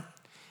parent.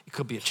 It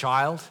could be a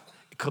child.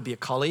 It could be a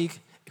colleague.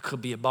 It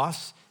could be a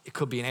boss. It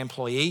could be an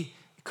employee.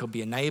 It could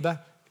be a neighbor.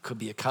 It could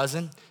be a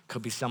cousin. It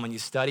could be someone you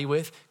study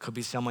with. It could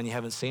be someone you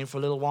haven't seen for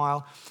a little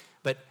while.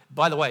 But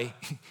by the way,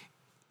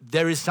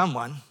 there is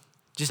someone,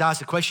 just ask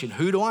the question,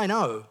 who do I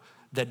know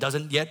that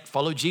doesn't yet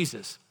follow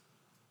Jesus?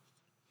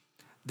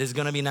 There's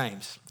going to be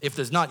names. If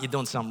there's not, you're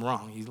doing something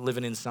wrong. You're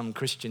living in some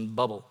Christian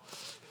bubble.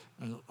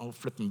 I'll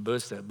flip and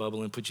burst that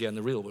bubble and put you out in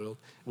the real world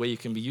where you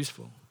can be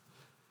useful.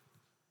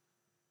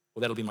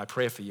 Well, that'll be my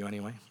prayer for you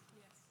anyway.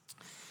 Yes.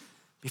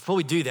 Before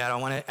we do that, I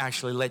want to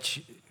actually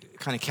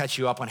kind of catch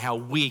you up on how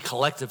we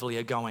collectively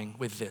are going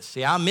with this.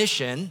 See, our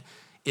mission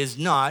is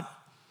not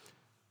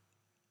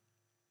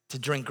to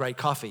drink great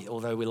coffee,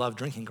 although we love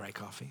drinking great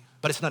coffee,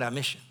 but it's not our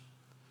mission.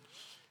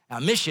 Our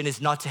mission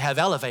is not to have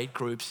Elevate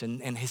groups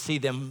and see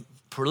them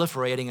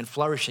proliferating and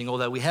flourishing,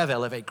 although we have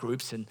Elevate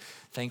groups and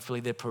thankfully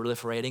they're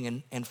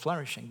proliferating and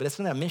flourishing. But it's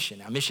not our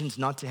mission. Our mission is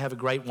not to have a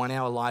great 1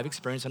 hour live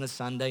experience on a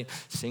Sunday,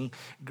 sing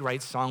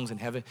great songs and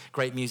have a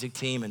great music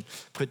team and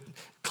put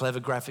clever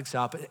graphics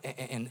up.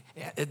 And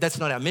that's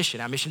not our mission.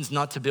 Our mission is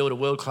not to build a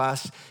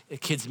world-class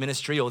kids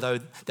ministry, although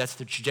that's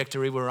the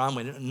trajectory we're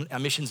on. Our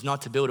mission is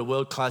not to build a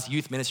world-class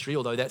youth ministry,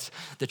 although that's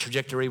the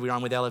trajectory we're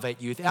on with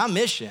Elevate Youth. Our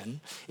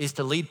mission is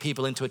to lead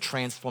people into a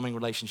transforming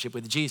relationship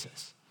with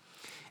Jesus.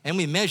 And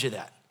we measure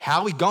that. How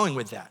are we going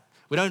with that?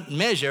 We don't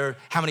measure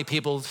how many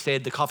people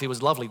said the coffee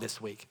was lovely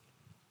this week.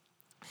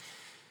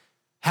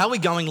 How are we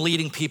going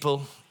leading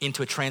people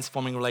into a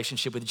transforming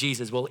relationship with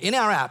Jesus? Well, in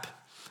our app,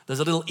 there's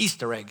a little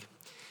Easter egg.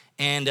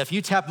 And if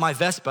you tap My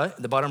Vespa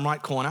in the bottom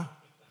right corner,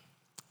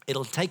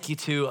 it'll take you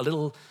to a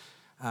little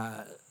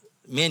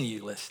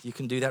menu list. You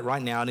can do that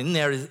right now. And in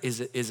there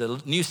is a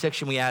new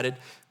section we added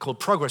called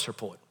Progress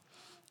Report.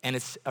 And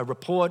it's a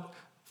report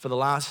for the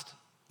last,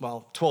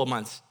 12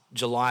 months,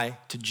 July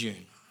to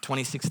June,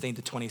 2016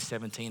 to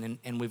 2017.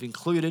 And we've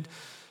included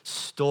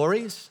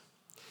stories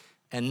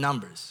and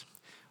numbers.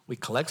 We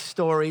collect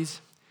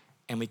stories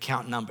and we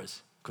count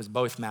numbers because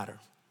both matter.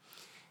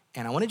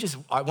 And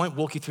I won't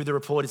walk you through the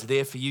report. It's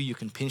there for you. You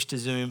can pinch to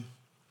zoom.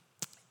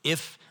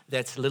 If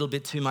that's a little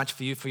bit too much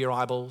for you, for your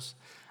eyeballs,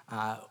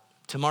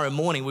 tomorrow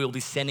morning we will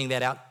be sending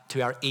that out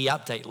to our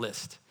e-update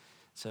list.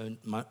 So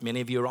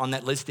many of you are on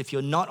that list. If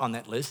you're not on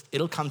that list,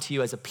 it'll come to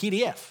you as a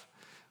PDF,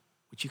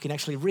 which you can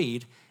actually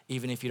read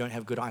even if you don't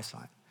have good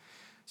eyesight.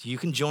 So you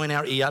can join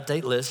our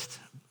e-update list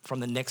from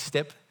the next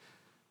step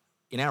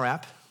in our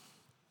app,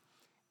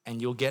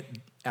 and you'll get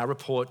our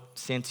report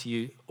sent to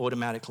you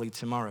automatically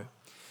tomorrow.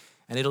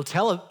 And it'll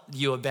tell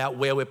you about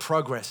where we're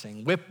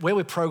progressing. Where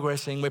we're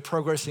progressing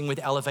with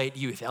Elevate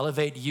Youth.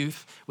 Elevate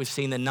Youth, we've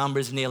seen the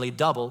numbers nearly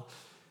double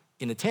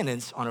in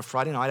attendance on a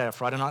Friday night at a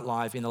Friday Night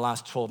Live in the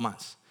last 12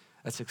 months.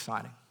 That's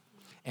exciting.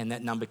 And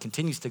that number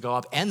continues to go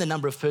up, and the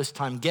number of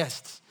first-time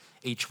guests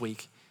each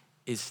week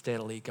is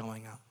steadily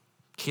going up.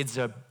 Kids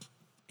are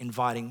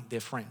inviting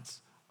their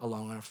friends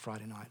along on a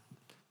Friday night.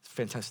 It's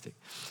fantastic.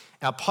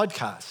 Our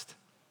podcast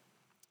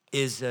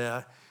is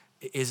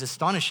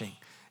astonishing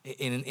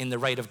in the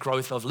rate of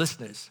growth of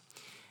listeners.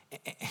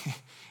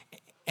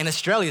 And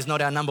Australia is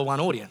not our number one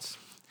audience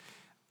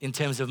in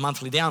terms of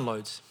monthly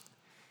downloads.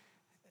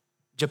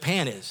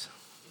 Japan is.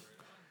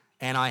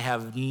 And I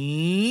have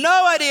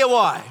no idea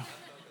why.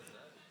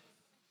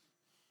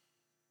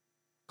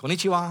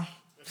 Konnichiwa,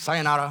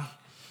 sayonara.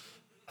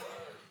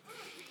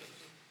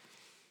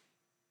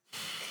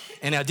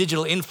 And our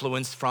digital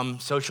influence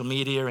from social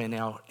media and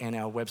our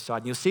website.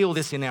 And you'll see all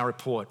this in our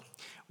report.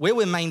 Where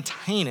we're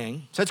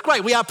maintaining, so it's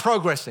great, we are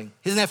progressing.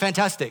 Isn't that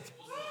fantastic?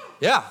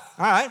 Yeah,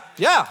 all right,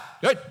 yeah,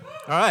 good,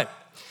 all right.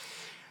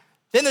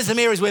 Then there's some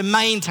areas we're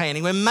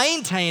maintaining. We're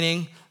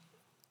maintaining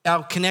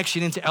our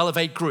connection into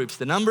Elevate groups.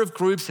 The number of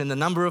groups and the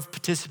number of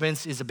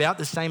participants is about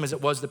the same as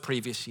it was the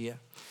previous year.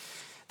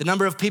 The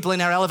number of people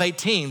in our Elevate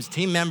teams,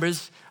 team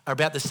members, are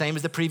about the same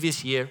as the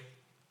previous year.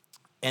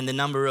 And the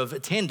number of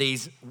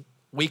attendees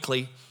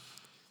weekly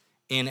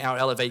in our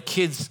Elevate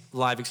Kids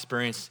live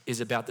experience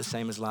is about the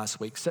same as last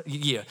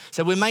year.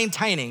 So we're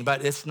maintaining,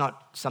 but it's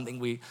not something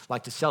we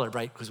like to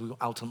celebrate because we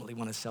ultimately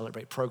want to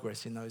celebrate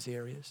progress in those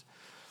areas.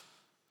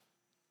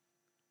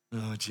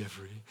 Oh,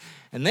 Jeffrey.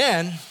 And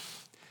then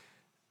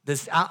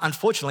there's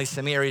unfortunately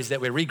some areas that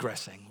we're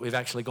regressing. We've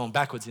actually gone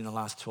backwards in the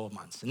last 12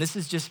 months. And this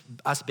is just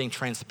us being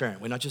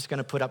transparent. We're not just going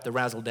to put up the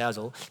razzle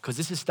dazzle because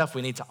this is stuff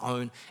we need to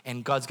own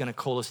and God's going to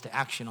call us to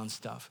action on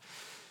stuff.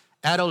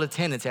 Adult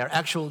attendance, our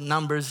actual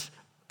numbers,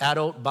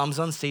 adult bums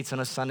on seats on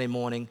a Sunday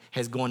morning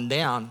has gone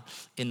down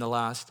in the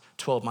last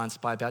 12 months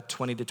by about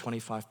 20 to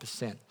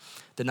 25%.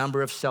 The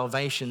number of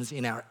salvations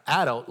in our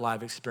adult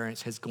live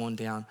experience has gone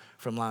down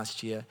from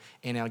last year,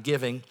 and our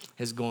giving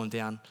has gone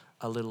down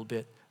a little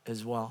bit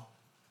as well.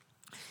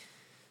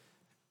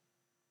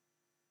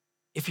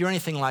 If you're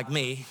anything like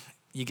me,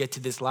 you get to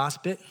this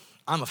last bit,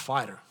 I'm a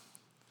fighter.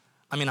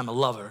 I mean, I'm a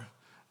lover,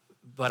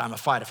 but I'm a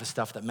fighter for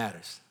stuff that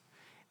matters.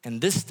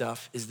 And this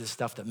stuff is the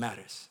stuff that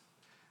matters.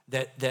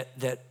 That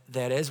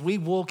as we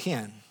walk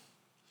in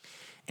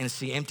and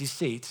see empty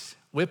seats,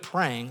 we're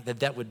praying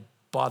that would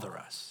bother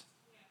us.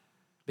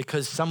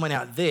 Because someone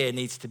out there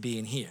needs to be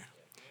in here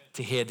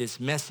to hear this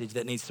message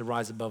that needs to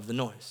rise above the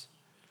noise.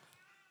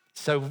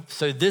 So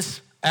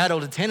this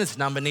adult attendance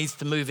number needs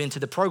to move into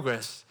the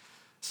progress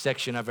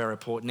section of our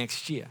report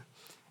next year.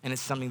 And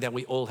it's something that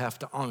we all have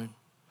to own.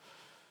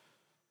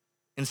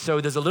 And so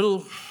there's a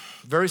little,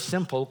 very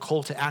simple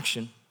call to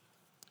action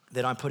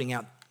that I'm putting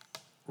out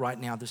right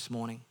now this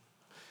morning.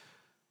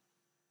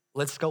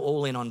 Let's go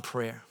all in on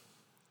prayer.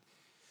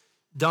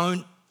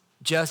 Don't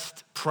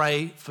just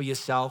pray for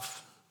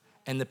yourself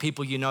and the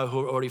people you know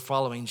who are already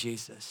following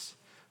Jesus.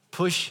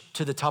 Push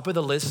to the top of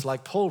the list,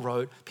 like Paul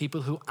wrote,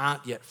 people who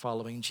aren't yet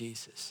following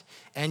Jesus.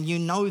 And you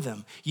know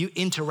them, you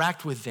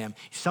interact with them.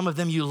 Some of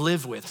them you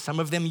live with, some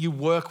of them you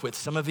work with,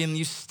 some of them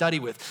you study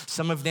with,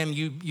 some of them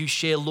you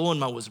share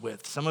lawnmowers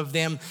with, some of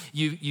them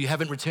you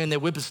haven't returned their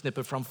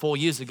whippersnipper from 4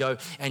 years ago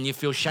and you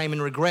feel shame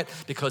and regret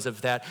because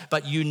of that.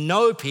 But you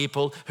know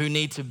people who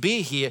need to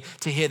be here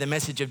to hear the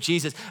message of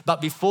Jesus.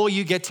 But before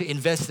you get to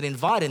invest and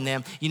invite in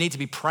them, you need to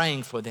be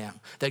praying for them,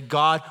 that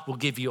God will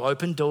give you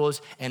open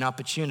doors and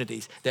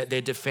opportunities, that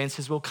their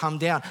defenses will come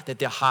down, that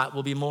their heart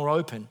will be more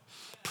open.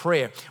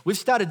 Prayer. We've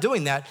started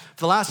doing that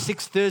for the last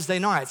 6 Thursday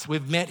nights.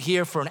 We've met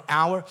here for an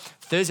hour,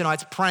 Thursday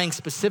nights, praying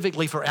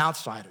specifically for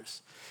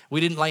outsiders.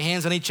 We didn't lay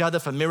hands on each other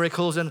for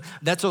miracles, and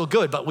that's all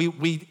good, but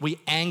we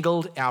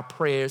angled our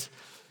prayers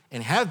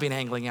and have been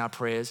angling our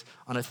prayers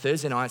on a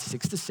Thursday night,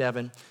 6 to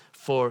 7,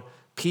 for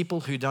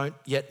people who don't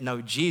yet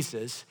know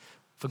Jesus,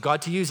 for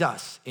God to use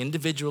us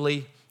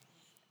individually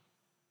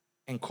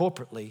and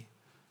corporately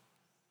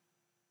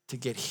to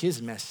get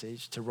his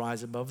message to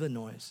rise above the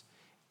noise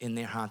in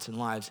their hearts and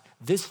lives.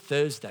 This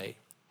Thursday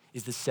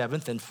is the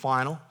 7th and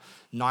final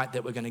night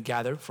that we're going to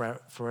gather for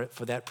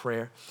that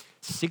prayer,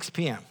 6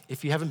 p.m.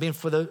 If you haven't been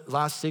for the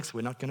last 6,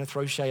 we're not going to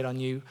throw shade on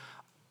you.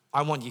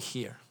 I want you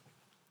here.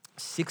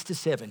 6 to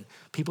 7.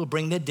 People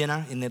bring their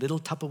dinner in their little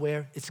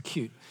Tupperware. It's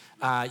cute.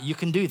 You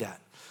can do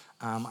that.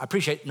 I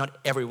appreciate not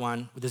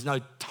everyone. There's no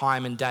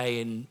time and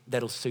day and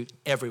that'll suit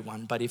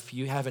everyone. But if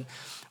you haven't,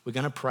 we're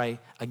going to pray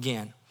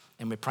again.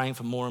 And we're praying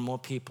for more and more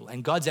people.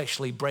 And God's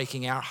actually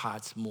breaking our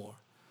hearts more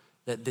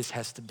that this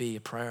has to be a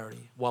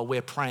priority while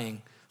we're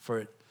praying for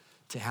it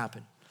to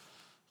happen.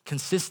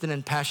 Consistent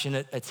and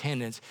passionate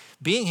attendance.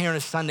 Being here on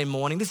a Sunday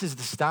morning, this is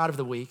the start of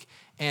the week,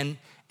 and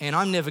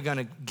I'm never going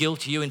to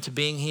guilt you into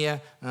being here.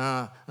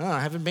 I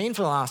haven't been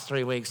for the last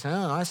 3 weeks.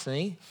 Oh, I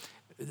see.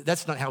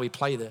 That's not how we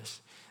play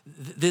this.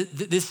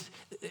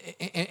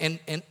 And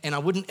I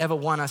wouldn't ever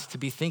want us to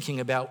be thinking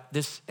about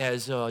this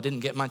as, I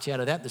didn't get much out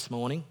of that this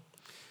morning.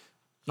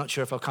 Not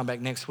sure if I'll come back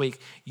next week.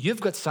 You've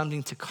got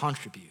something to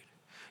contribute.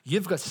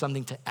 You've got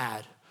something to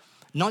add.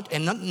 Not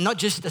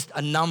just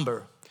a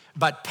number,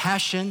 but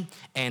passion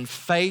and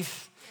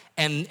faith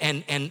and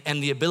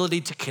the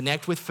ability to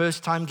connect with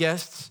first-time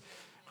guests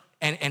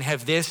and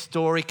have their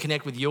story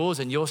connect with yours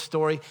and your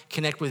story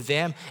connect with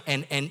them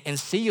and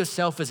see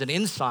yourself as an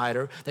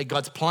insider that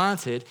God's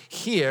planted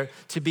here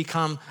to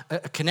become a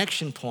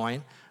connection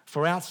point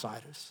for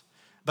outsiders.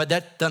 But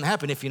that doesn't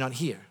happen if you're not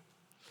here.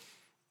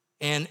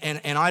 And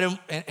I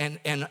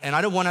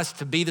don't want us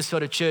to be the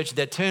sort of church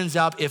that turns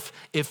up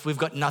if we've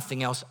got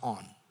nothing else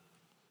on.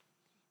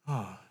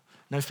 Oh,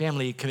 no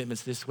family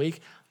commitments this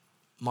week.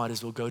 Might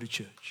as well go to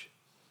church.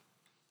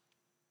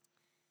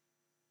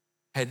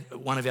 Had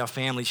one of our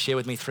families share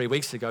with me 3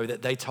 weeks ago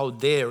that they told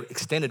their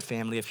extended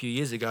family a few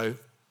years ago,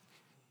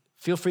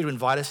 feel free to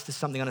invite us to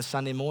something on a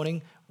Sunday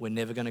morning. We're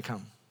never going to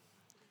come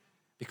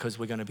because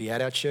we're going to be at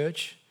our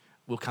church.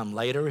 We'll come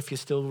later if you're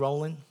still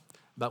rolling.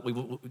 But we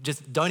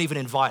just don't even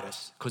invite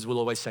us because we'll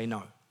always say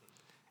no.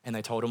 And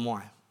they told him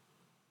why.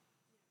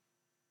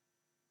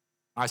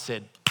 I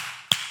said,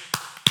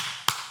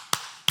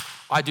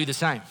 I do the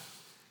same.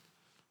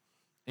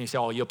 And you say,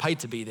 oh, you're paid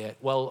to be there.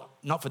 Well,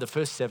 not for the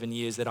first 7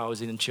 years that I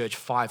was in church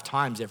 5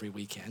 times every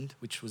weekend,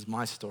 which was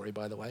my story,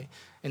 by the way.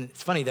 And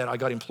it's funny that I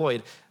got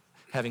employed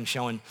having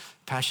shown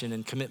passion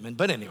and commitment.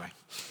 But anyway,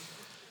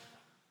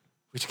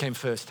 which came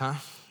first, huh?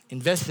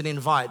 Invest and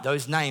invite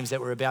those names that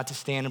we're about to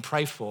stand and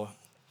pray for.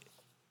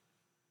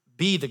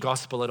 Be the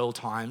gospel at all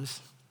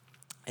times.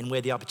 And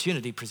where the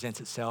opportunity presents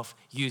itself,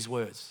 use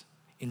words.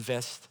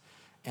 Invest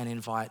and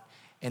invite.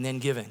 And then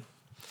giving.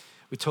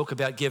 We talk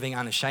about giving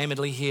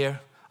unashamedly here.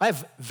 I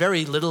have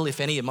very little, if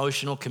any,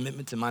 emotional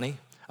commitment to money,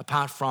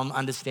 apart from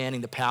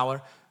understanding the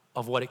power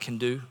of what it can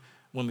do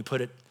when we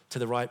put it to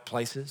the right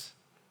places.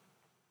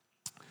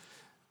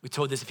 We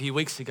talked this a few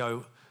weeks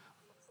ago.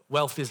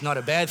 Wealth is not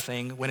a bad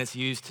thing when it's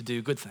used to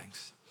do good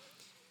things.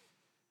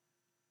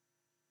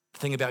 The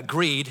thing about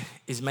greed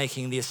is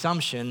making the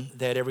assumption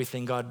that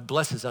everything God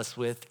blesses us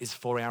with is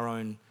for our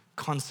own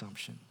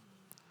consumption.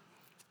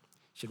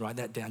 You should write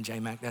that down,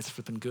 J-Mac. That's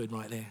flipping good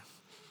right there.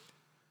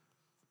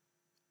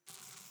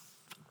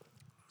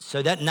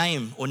 So that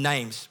name or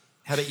names,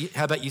 how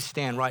about you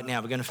stand right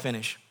now? We're going to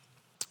finish.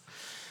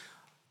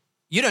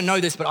 You don't know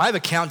this, but I have a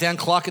countdown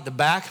clock at the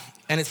back,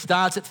 and it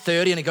starts at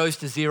 30 and it goes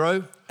to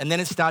 0, and then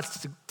it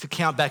starts to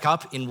count back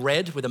up in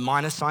red with a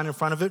minus sign in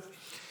front of it.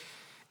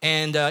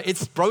 And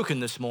it's broken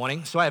this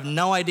morning, so I have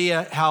no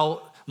idea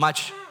how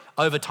much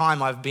over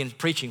time I've been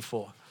preaching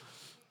for,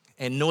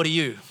 and nor do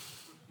you.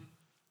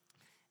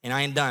 And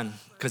I ain't done,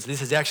 because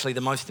this is actually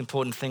the most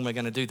important thing we're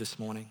going to do this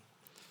morning.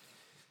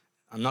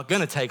 I'm not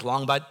going to take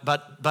long,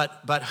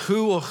 but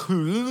who or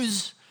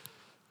whose,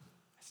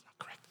 that's not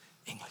correct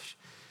English,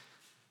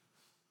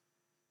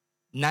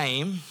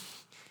 name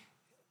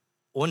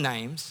or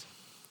names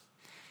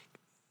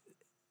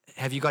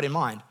have you got in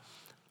mind?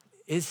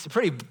 It's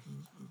pretty,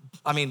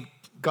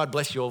 God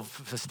bless you all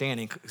for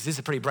standing, because this is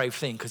a pretty brave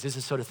thing, because this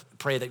is sort of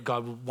prayer that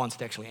God wants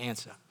to actually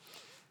answer.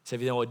 So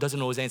if you know, it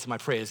doesn't always answer my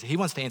prayers, he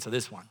wants to answer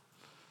this one,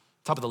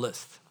 top of the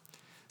list.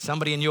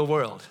 Somebody in your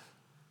world,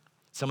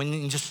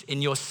 someone just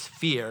in your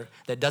sphere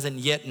that doesn't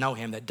yet know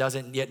him, that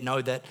doesn't yet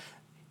know that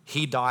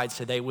he died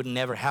so they would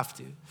never have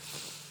to.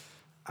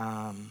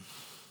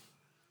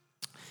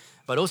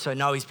 But also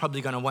know he's probably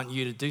going to want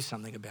you to do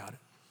something about it,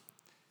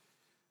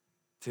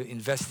 to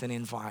invest and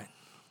invite,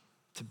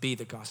 to be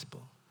the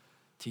gospel,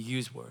 to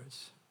use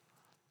words.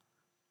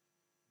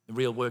 The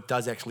real work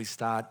does actually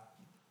start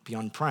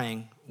beyond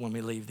praying when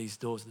we leave these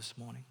doors this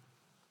morning.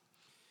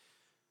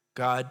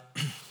 God,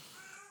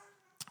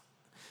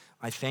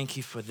 I thank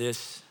you for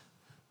this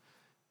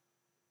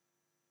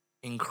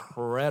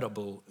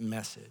incredible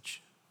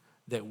message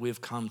that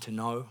we've come to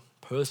know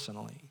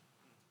personally,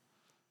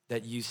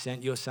 that you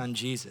sent your son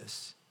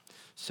Jesus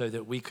so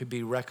that we could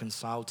be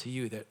reconciled to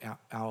you, that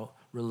our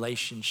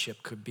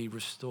relationship could be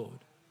restored,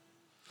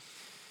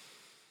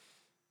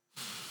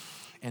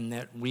 and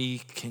that we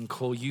can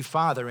call you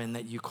Father and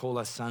that you call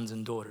us sons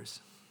and daughters,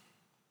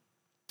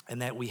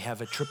 and that we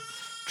have a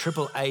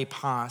triple A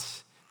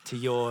pass to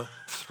your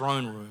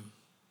throne room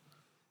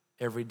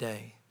every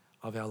day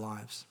of our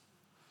lives.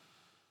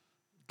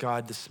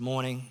 God, this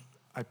morning,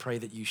 I pray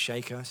that you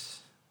shake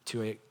us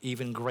to an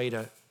even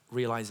greater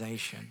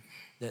realization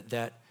that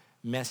that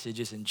message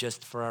isn't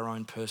just for our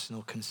own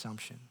personal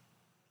consumption.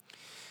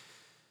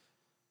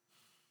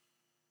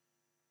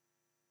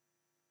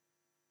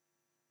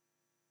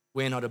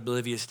 We're not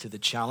oblivious to the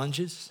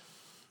challenges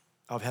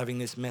of having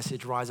this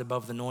message rise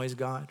above the noise,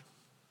 God.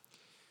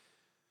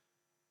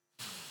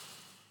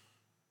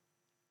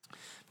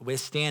 But we're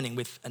standing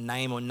with a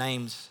name or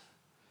names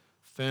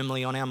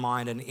firmly on our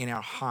mind and in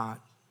our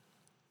heart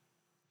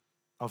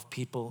of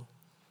people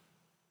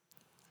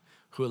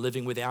who are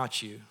living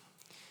without you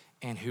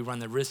and who run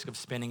the risk of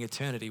spending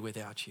eternity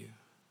without you.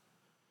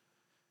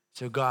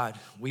 So God,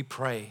 we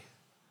pray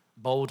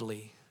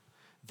boldly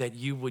that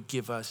you would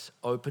give us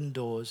open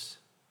doors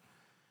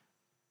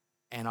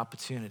and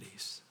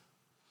opportunities.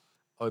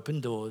 Open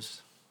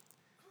doors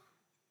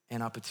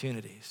and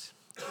opportunities.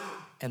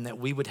 And that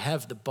we would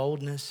have the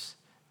boldness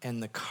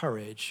and the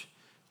courage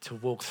to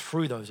walk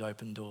through those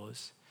open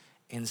doors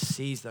and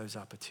seize those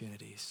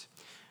opportunities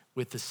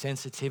with the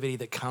sensitivity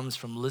that comes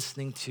from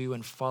listening to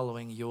and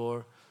following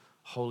your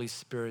Holy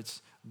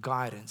Spirit's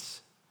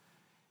guidance.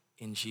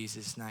 In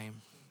Jesus'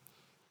 name,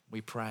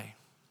 we pray.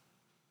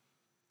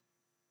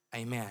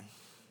 Amen.